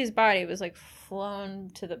Susie's body was like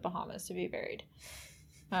flown to the Bahamas to be buried.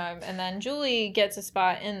 And then Julie gets a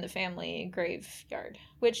spot in the family graveyard.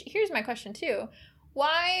 Which, here's my question too: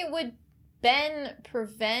 why would Ben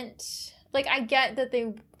prevent? Like, I get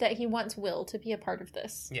that he wants Will to be a part of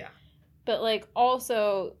this. Yeah. But, like,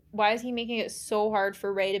 also, why is he making it so hard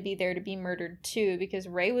for Ray to be there to be murdered, too? Because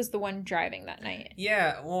Ray was the one driving that night.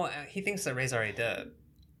 Yeah, well, he thinks that Ray's already dead.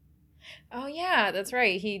 Oh, yeah, that's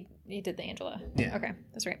right. He did the Angela. Yeah. Okay,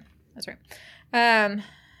 that's right.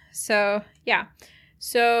 So, yeah.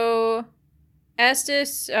 So,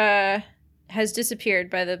 Estes, has disappeared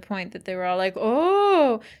by the point that they were all like,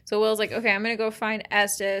 oh. So Will's like, okay, I'm going to go find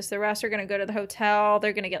Estes. The rest are going to go to the hotel.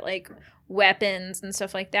 They're going to get, like, weapons and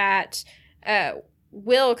stuff like that.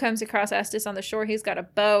 Will comes across Estes on the shore. He's got a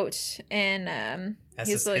boat, and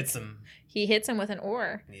Estes like, hits him. He hits him with an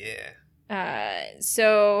oar. Yeah.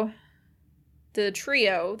 So the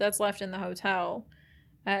trio that's left in the hotel,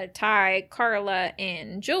 Ty, Carla,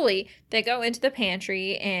 and Julie, they go into the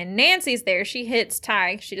pantry, and Nancy's there. She hits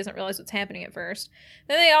Ty. She doesn't realize what's happening at first.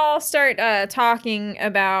 Then they all start talking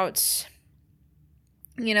about,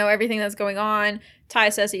 you know, everything that's going on. Ty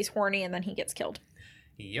says he's horny, and then he gets killed.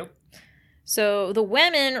 Yep. So the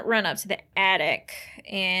women run up to the attic,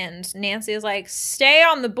 and Nancy is like, stay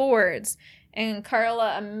on the boards. And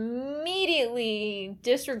Carla immediately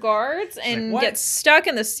disregards and "What?" gets stuck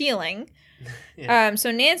in the ceiling. Yeah.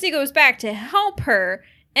 So Nancy goes back to help her,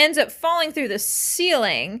 ends up falling through the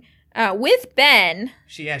ceiling with Ben.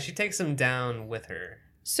 She takes him down with her.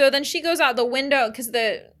 So then she goes out the window, because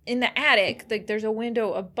in the attic, there's a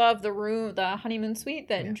window above the room, the honeymoon suite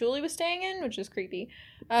that Julie was staying in, which is creepy.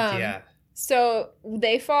 Yeah. So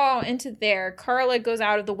they fall into there. Carla goes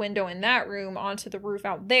out of the window in that room onto the roof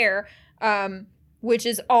out there, which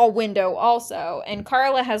is all window also. And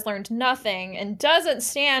Carla has learned nothing and doesn't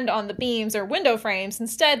stand on the beams or window frames.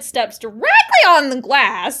 Instead, steps directly on the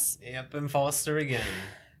glass. Yep, and falls through again.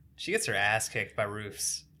 She gets her ass kicked by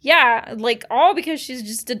roofs. Yeah, like all because she's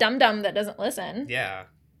just a dum-dum that doesn't listen. Yeah.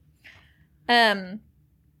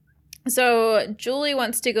 So Julie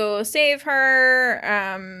wants to go save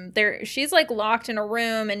her. She's like locked in a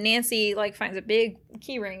room, and Nancy like finds a big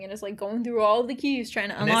key ring and is like going through all of the keys trying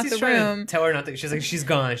to unlock Nancy's the trying room. to tell her not to. She's like, she's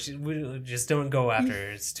gone. We just don't go after her.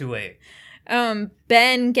 It's too late.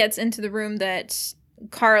 Ben gets into the room that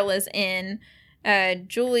Carla's in.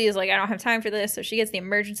 Julie is like, I don't have time for this, so she gets the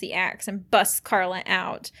emergency axe and busts Carla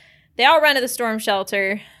out. They all run to the storm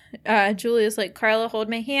shelter. Julie is like, Carla, hold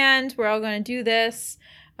my hand. We're all going to do this.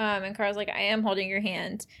 And Carla's like, I am holding your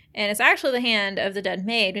hand. And it's actually the hand of the dead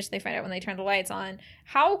maid, which they find out when they turn the lights on.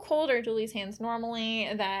 How cold are Julie's hands normally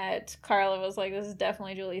that Carla was like, this is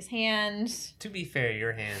definitely Julie's hand? To be fair,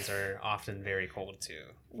 your hands are often very cold too.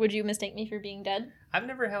 Would you mistake me for being dead? I've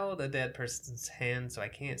never held a dead person's hand, so I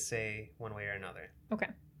can't say one way or another. Okay,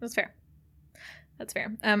 that's fair. That's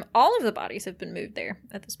fair. All of the bodies have been moved there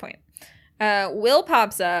at this point. Will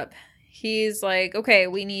pops up. He's like, okay,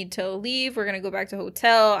 we need to leave. We're going to go back to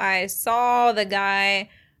hotel. I saw the guy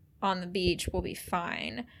on the beach. We'll be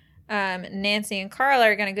fine. Nancy and Carla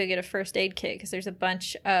are going to go get a first aid kit because there's a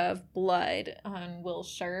bunch of blood on Will's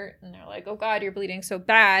shirt. And they're like, oh, God, you're bleeding so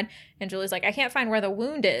bad. And Julie's like, I can't find where the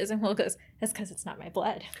wound is. And Will goes, that's because it's not my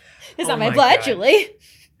blood. It's not my blood, God. Julie.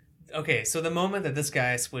 Okay, so the moment that this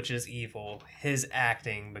guy switches evil, his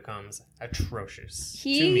acting becomes atrocious.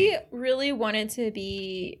 He really wanted to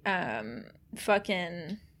be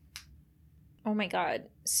fucking, oh my God,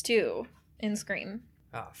 Stu in Scream.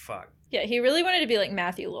 Oh, fuck. Yeah, he really wanted to be like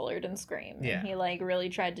Matthew Lillard in Scream. Yeah. And he like really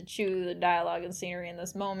tried to chew the dialogue and scenery in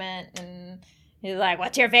this moment. And he's like,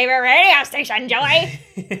 what's your favorite radio station, Joey?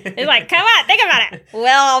 He's like, come on, think about it.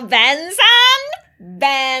 Will Ben's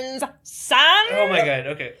son? Oh my God,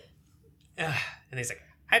 okay. And he's like,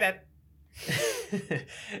 hi, Dad.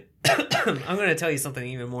 I'm going to tell you something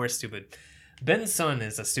even more stupid. Ben's son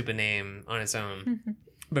is a stupid name on its own.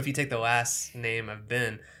 But if you take the last name of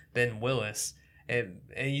Ben Willis, and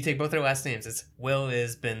you take both their last names, it's Will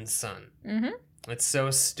is Ben's son. Mm-hmm. It's so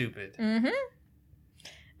stupid. Mm-hmm.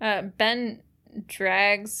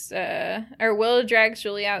 Will drags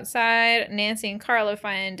Julie outside. Nancy and Carla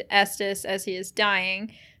find Estes as he is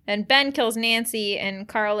dying. Then Ben kills Nancy, and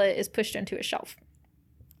Carla is pushed into a shelf.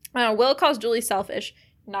 Will calls Julie selfish.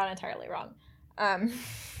 Not entirely wrong.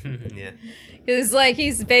 Yeah. Because, like,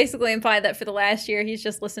 he's basically implied that for the last year, he's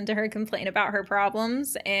just listened to her complain about her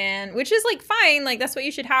problems, and which is, like, fine. Like, that's what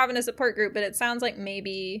you should have in a support group, but it sounds like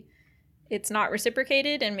maybe it's not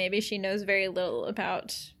reciprocated, and maybe she knows very little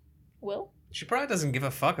about Will. She probably doesn't give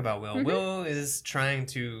a fuck about Will. Mm-hmm. Will is trying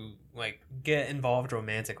to, like, get involved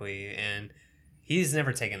romantically, and he's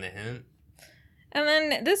never taken the hint. And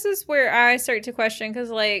then this is where I start to question, because,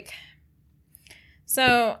 like,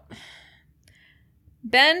 so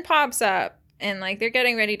Ben pops up, and, like, they're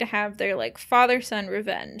getting ready to have their, like, father-son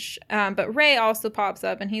revenge. But Ray also pops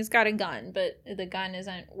up, and he's got a gun, but the gun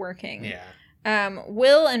isn't working. Yeah.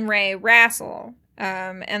 Will and Ray wrestle.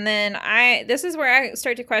 And then this is where I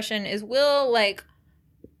start to question, is Will, like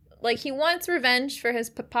he wants revenge for his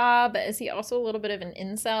papa, but is he also a little bit of an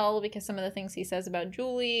incel because some of the things he says about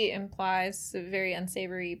Julie implies very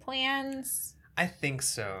unsavory plans? I think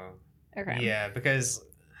so. Okay. Yeah, because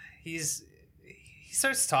he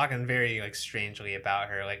starts talking very, like, strangely about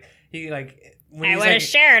her. Like, he, like, when I would have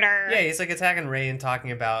shared her. Yeah, he's, like, attacking Ray and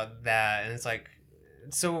talking about that, and it's like,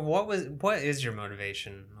 so what is your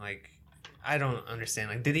motivation? Like, I don't understand.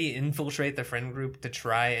 Like, did he infiltrate the friend group to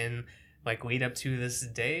try and, like, lead up to this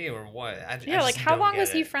day, or what? How long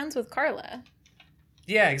was he friends with Carla?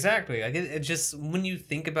 Yeah, exactly. Like, it just, when you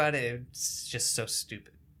think about it, it's just so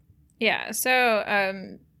stupid. Yeah,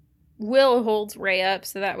 so, Will holds Ray up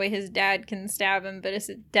so that way his dad can stab him, but his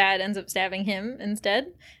dad ends up stabbing him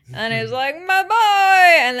instead. And he's like, my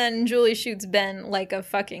boy! And then Julie shoots Ben like a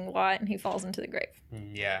fucking lot, and he falls into the grave.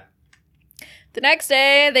 Yeah. The next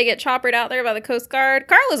day, they get choppered out there by the Coast Guard.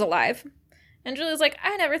 Carla's alive. And Julia's like,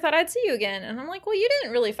 I never thought I'd see you again. And I'm like, well, you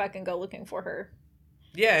didn't really fucking go looking for her.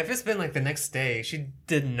 Yeah, if it's been like the next day, she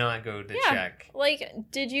did not go to check.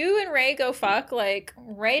 Like, did you and Ray go fuck? Like,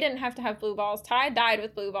 Ray didn't have to have blue balls. Ty died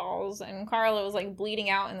with blue balls. And Carla was like bleeding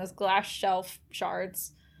out in this glass shelf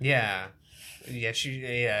shards. Yeah. Yeah,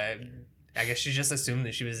 I guess she just assumed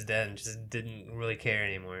that she was dead and just didn't really care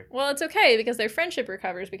anymore. Well, it's okay because their friendship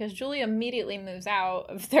recovers because Julia immediately moves out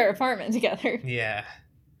of their apartment together. Yeah.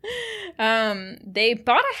 They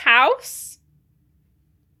bought a house.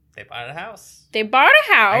 They bought a house.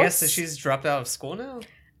 I guess that she's dropped out of school now?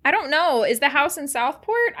 I don't know. Is the house in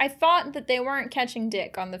Southport? I thought that they weren't catching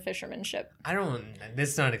dick on the fisherman ship.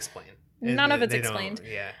 It's not explained. None of it's explained.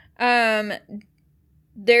 Yeah.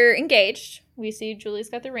 They're engaged. We see Julie's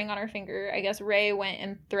got the ring on her finger. I guess Ray went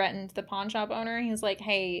and threatened the pawn shop owner. He's like,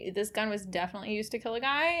 hey, this gun was definitely used to kill a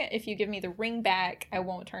guy. If you give me the ring back, I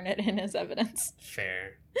won't turn it in as evidence.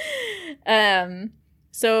 Fair.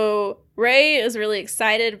 So Ray is really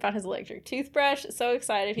excited about his electric toothbrush. So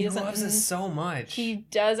excited. He loves it so much. He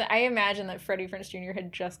does. I imagine that Freddie Prinze Jr.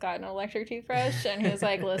 had just gotten an electric toothbrush and he was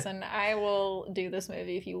like, listen, I will do this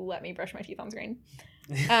movie if you let me brush my teeth on screen.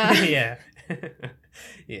 Yeah.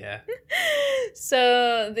 Yeah.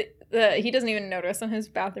 So he doesn't even notice when his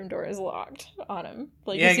bathroom door is locked on him.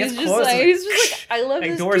 Like, yeah, he's just like, I love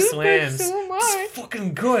this door toothbrush slams. so much. It's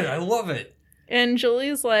fucking good. I love it. And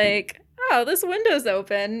Julie's like, oh, this window's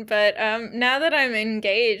open, but now that I'm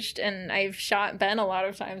engaged and I've shot Ben a lot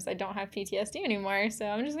of times, I don't have PTSD anymore, so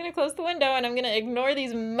I'm just gonna close the window and I'm gonna ignore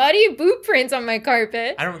these muddy boot prints on my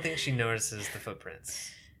carpet. I don't think she notices the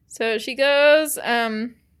footprints. So she goes,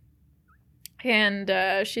 and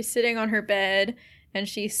she's sitting on her bed, and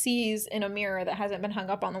she sees in a mirror that hasn't been hung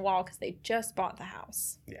up on the wall because they just bought the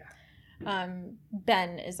house. Yeah.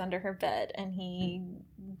 Ben is under her bed, and he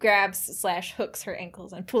grabs / hooks her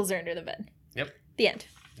ankles and pulls her under the bed. Yep. The end.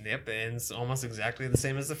 Yep, and it's almost exactly the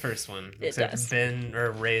same as the first one. It except does. Ben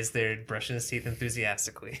or Ray's there brushing his teeth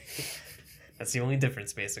enthusiastically. That's the only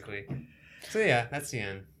difference, basically. So yeah, that's the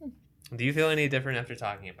end. Do you feel any different after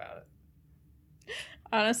talking about it?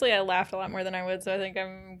 Honestly, I laughed a lot more than I would, so I think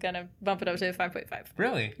I'm gonna bump it up to a 5.5.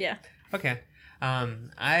 Really? Yeah. Okay.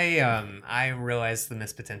 I realized the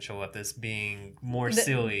missed potential of this being more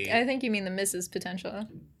silly. I think you mean the Mrs. Potential.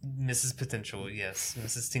 Mrs. Potential, yes.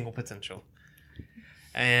 Mrs. Tingle Potential.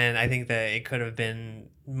 And I think that it could have been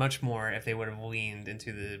much more if they would have leaned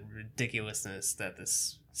into the ridiculousness that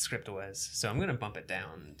this script was. So I'm going to bump it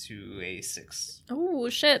down to a 6. Oh,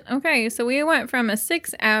 shit. Okay, so we went from a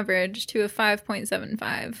 6 average to a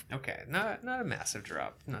 5.75. Okay, not a massive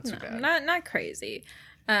drop. Not too bad. Not crazy.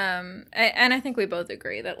 And I think we both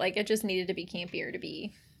agree that, like, it just needed to be campier to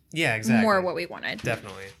be exactly. more what we wanted.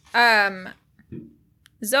 Definitely.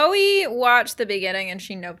 Zoe watched the beginning and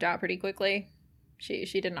she noped out pretty quickly.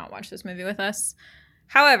 She did not watch this movie with us.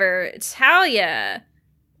 However, Talia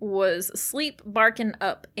was sleep barking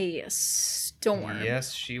up a storm.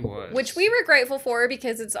 Yes, she was. Which we were grateful for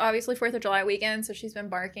because it's obviously 4th of July weekend, so she's been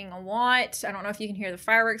barking a lot. I don't know if you can hear the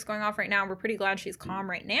fireworks going off right now. We're pretty glad she's calm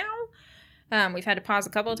right now. We've had to pause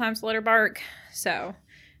a couple of times to let her bark. So,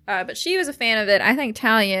 but she was a fan of it. I think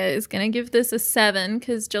Talia is going to give this a 7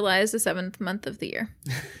 because July is the 7th month of the year.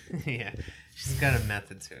 Yeah, she's got a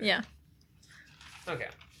method to it. Yeah. Okay.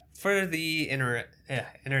 For the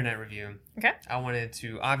internet review, okay, I wanted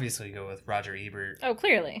to obviously go with Roger Ebert. Oh,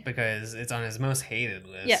 clearly. Because it's on his most hated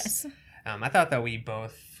list. Yes. I thought that we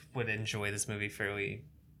both would enjoy this movie fairly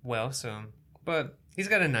well, but he's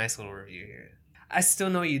got a nice little review here. I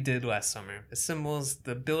still know what you did last summer. Assembles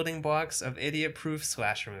the building blocks of idiot-proof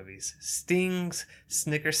slasher movies. Stings,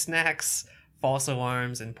 Snicker snacks, false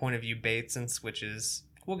alarms, and point-of-view baits and switches.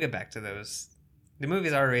 We'll get back to those. The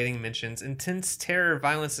movie's R rating mentions intense terror,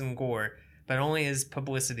 violence, and gore, but only its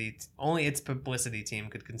publicity team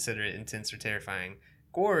could consider it intense or terrifying.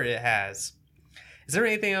 Gore it has. Is there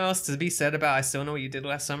anything else to be said about I Still Know What You Did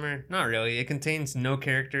Last Summer? Not really. It contains no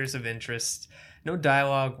characters of interest, no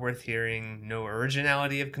dialogue worth hearing, no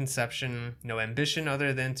originality of conception, no ambition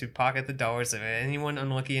other than to pocket the dollars of anyone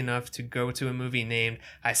unlucky enough to go to a movie named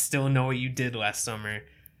I Still Know What You Did Last Summer.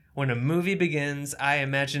 When a movie begins, I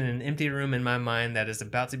imagine an empty room in my mind that is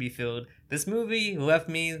about to be filled. This movie left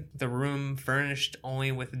me the room furnished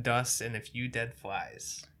only with dust and a few dead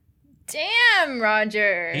flies. Damn,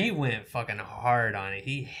 Roger. He went fucking hard on it.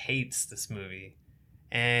 He hates this movie.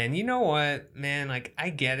 And you know what, man? Like, I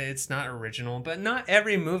get it. It's not original, but not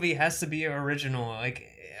every movie has to be original. Like,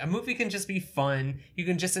 a movie can just be fun. You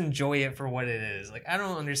can just enjoy it for what it is. Like, I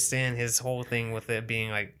don't understand his whole thing with it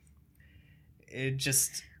being like, it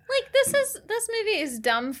just... Like, this movie is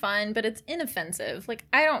dumb fun, but it's inoffensive. Like,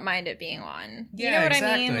 I don't mind it being on. You Yeah, know what I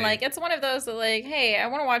exactly. mean? Like, it's one of those that, like, hey, I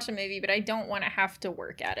want to watch a movie, but I don't want to have to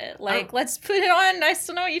work at it. Like, let's put it on. I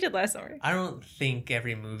still know what you did last summer. I don't think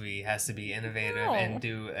every movie has to be innovative No. and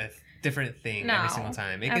do a different thing No, every single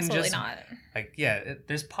time. It can Absolutely just not. like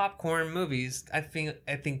there's popcorn movies. I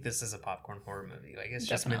think this is a popcorn horror movie. Like it's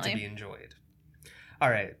just meant to be enjoyed. All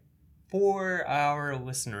right. For our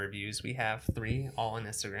listener reviews, we have 3 all on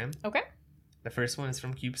Instagram. Okay. The first one is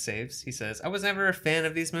from Cube Saves. He says, "I was never a fan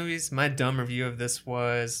of these movies. My dumb review of this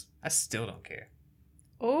was I still don't care.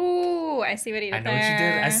 Oh, I see what he did I know there. what you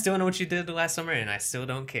did. I still know what you did last summer, and I still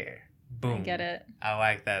don't care." Boom. I get it. I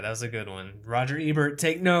like that. That was a good one. Roger Ebert,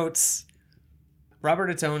 take notes. Robert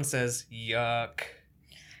Atone says, "Yuck."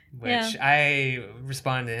 Which Yeah. I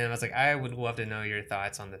responded to him. I was like, I would love to know your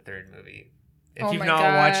thoughts on the third movie. If Oh you've my not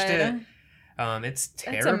God. watched it, it's It's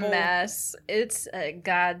terrible. a mess. It's a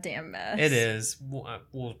goddamn mess. It is.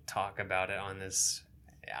 We'll talk about it on this.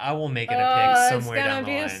 I will make it a pick somewhere down the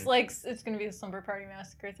line. It's gonna be a Slumber Party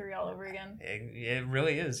Massacre 3 all over again. It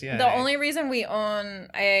really is, yeah. The only reason we own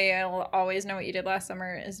I'll Always Know What You Did Last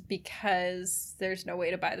Summer is because there's no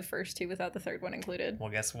way to buy the first 2 without the third one included. Well,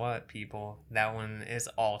 guess what, people? That one is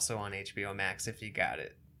also on HBO Max. If you got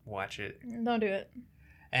it, watch it. Don't do it.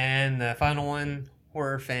 And the final one,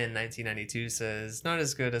 Horror Fan 1992 says, not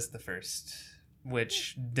as good as the first,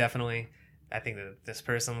 which definitely, I think that this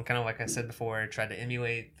person, kind of like I said before, tried to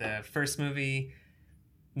emulate the first movie,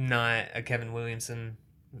 not a Kevin Williamson,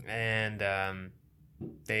 and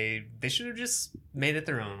they should have just made it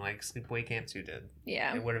their own, like Sleepaway Camp 2 did.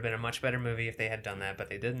 Yeah. It would have been a much better movie if they had done that, but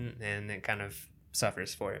they didn't, and it kind of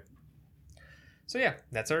suffers for it. So yeah,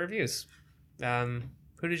 that's our reviews. Who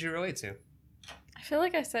did you relate to? I feel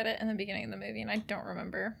like I said it in the beginning of the movie and I don't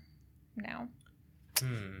remember now.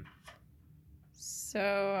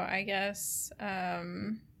 So I guess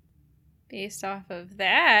based off of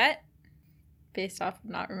that, based off of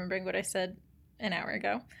not remembering what I said an hour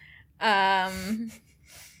ago, I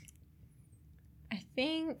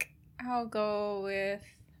think I'll go with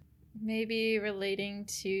maybe relating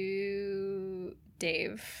to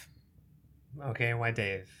Dave. Okay, why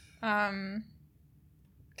Dave?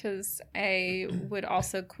 Because I would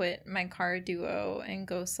also quit my car duo and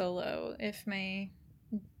go solo if my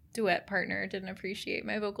duet partner didn't appreciate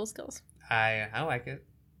my vocal skills. I like it.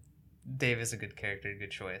 Dave is a good character, good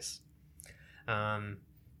choice. I'm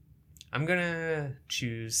gonna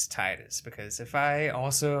choose Titus because if I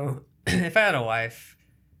had a life,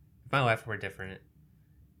 if my life were different,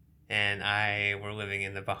 and I were living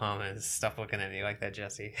in the Bahamas, stop looking at me like that,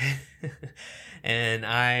 Jesse. And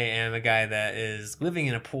I am a guy that is living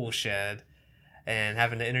in a pool shed and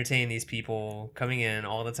having to entertain these people coming in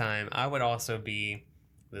all the time. I would also be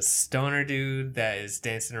the stoner dude that is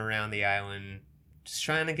dancing around the island, just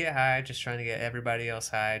trying to get high, just trying to get everybody else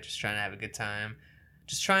high, just trying to have a good time,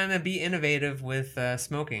 just trying to be innovative with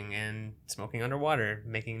smoking and smoking underwater,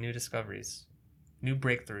 making new discoveries, new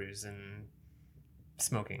breakthroughs in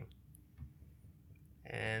smoking.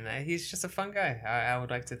 And he's just a fun guy. I would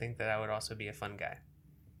like to think that I would also be a fun guy.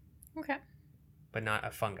 Okay. But not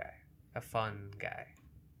a fun guy. A fun guy.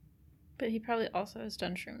 But he probably also has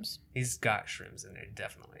done shrooms. He's got shrooms in there,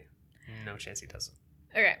 definitely. No chance he doesn't.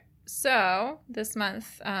 Okay. So this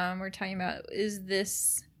month, we're talking about, is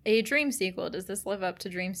this a dream sequel? Does this live up to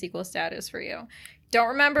dream sequel status for you? Don't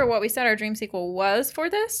remember what we said our dream sequel was for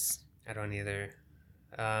this. I don't either.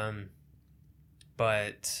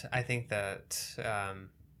 But I think that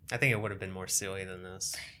I think it would have been more silly than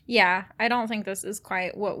this. Yeah, I don't think this is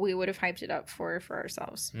quite what we would have hyped it up for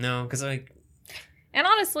ourselves. No, because And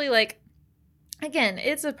honestly, again,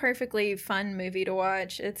 it's a perfectly fun movie to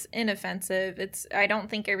watch. It's inoffensive. I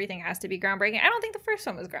don't think everything has to be groundbreaking. I don't think the first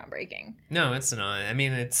one was groundbreaking. no, it's not. I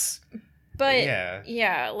mean, it's. But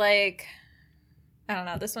Yeah. I don't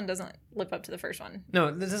know. This one doesn't live up to the first one.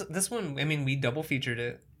 No, this one. I mean, we double featured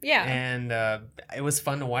it. Yeah. And it was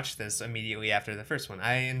fun to watch this immediately after the first one.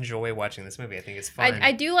 I enjoy watching this movie. I think it's fun.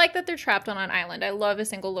 I do like that they're trapped on an island. I love a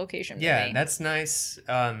single location movie. Yeah, that's nice.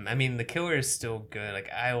 I mean, the killer is still good. Like,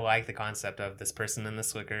 I like the concept of this person and the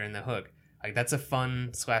slicker and the hook. Like, that's a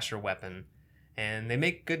fun slasher weapon. And they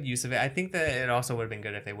make good use of it. I think that it also would have been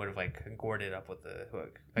good if they would have, gored it up with the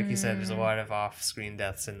hook. Like you said, there's a lot of off-screen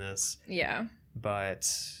deaths in this. Yeah. But,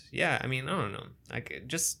 yeah, I mean, I don't know. Like,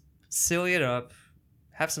 just silly it up.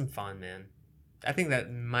 Have some fun, man. I think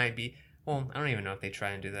that might be... Well, I don't even know if they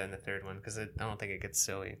try and do that in the third one, because I don't think it gets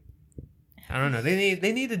silly. I don't know. They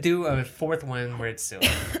need to do a fourth one where it's silly.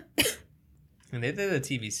 And they did a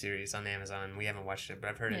TV series on Amazon. We haven't watched it, but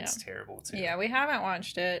I've heard it's terrible, too. Yeah, we haven't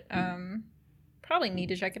watched it. probably need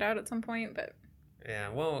to check it out at some point, but Yeah,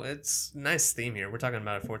 well, it's nice theme here. We're talking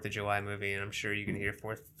about a 4th of July movie, and I'm sure you can hear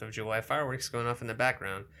 4th of July fireworks going off in the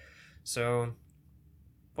background. So,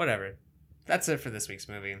 whatever. That's it for this week's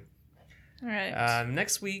movie. all right.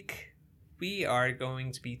 Next week, we are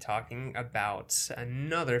going to be talking about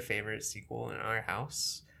another favorite sequel in our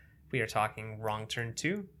house. We are talking Wrong Turn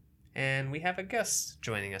 2, and we have a guest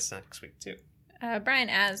joining us next week, too. Brian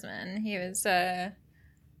Asman. He was a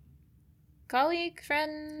colleague,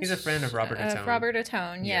 friend. He's a friend of Robert Atone. Robert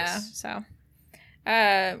Atone, yeah. Yes. So,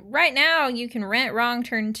 right now you can rent Wrong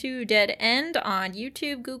Turn 2 Dead End on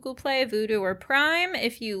YouTube, Google Play, Vudu, or Prime.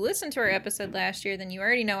 If you listened to our episode last year, then you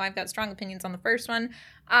already know I've got strong opinions on the first one.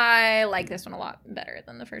 I like this one a lot better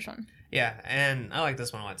than the first one. Yeah, and I like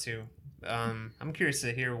this one a lot, too. I'm curious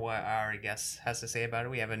to hear what our guest has to say about it.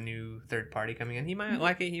 We have a new third party coming in. He might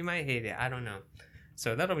like it, he might hate it. I don't know.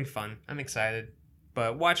 So that'll be fun. I'm excited.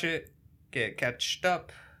 But watch it, get caught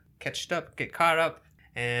up,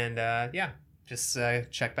 and just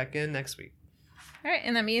check back in next week. All right,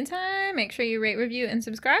 in the meantime, make sure you rate, review, and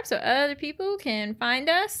subscribe so other people can find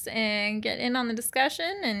us and get in on the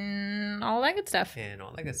discussion and all that good stuff.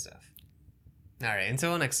 All right,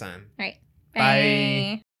 until next time. All right,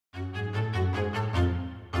 Bye.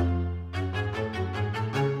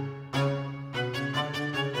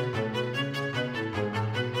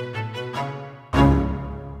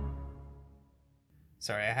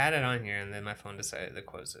 Sorry, I had it on here and then my phone decided to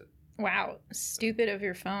close it. Wow, stupid of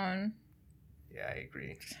your phone. Yeah, I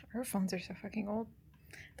agree. Our phones are so fucking old.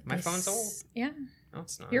 My phone's old? Yeah. No,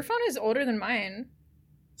 it's not. Your phone is older than mine.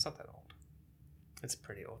 It's not that old. It's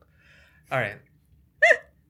pretty old. All right.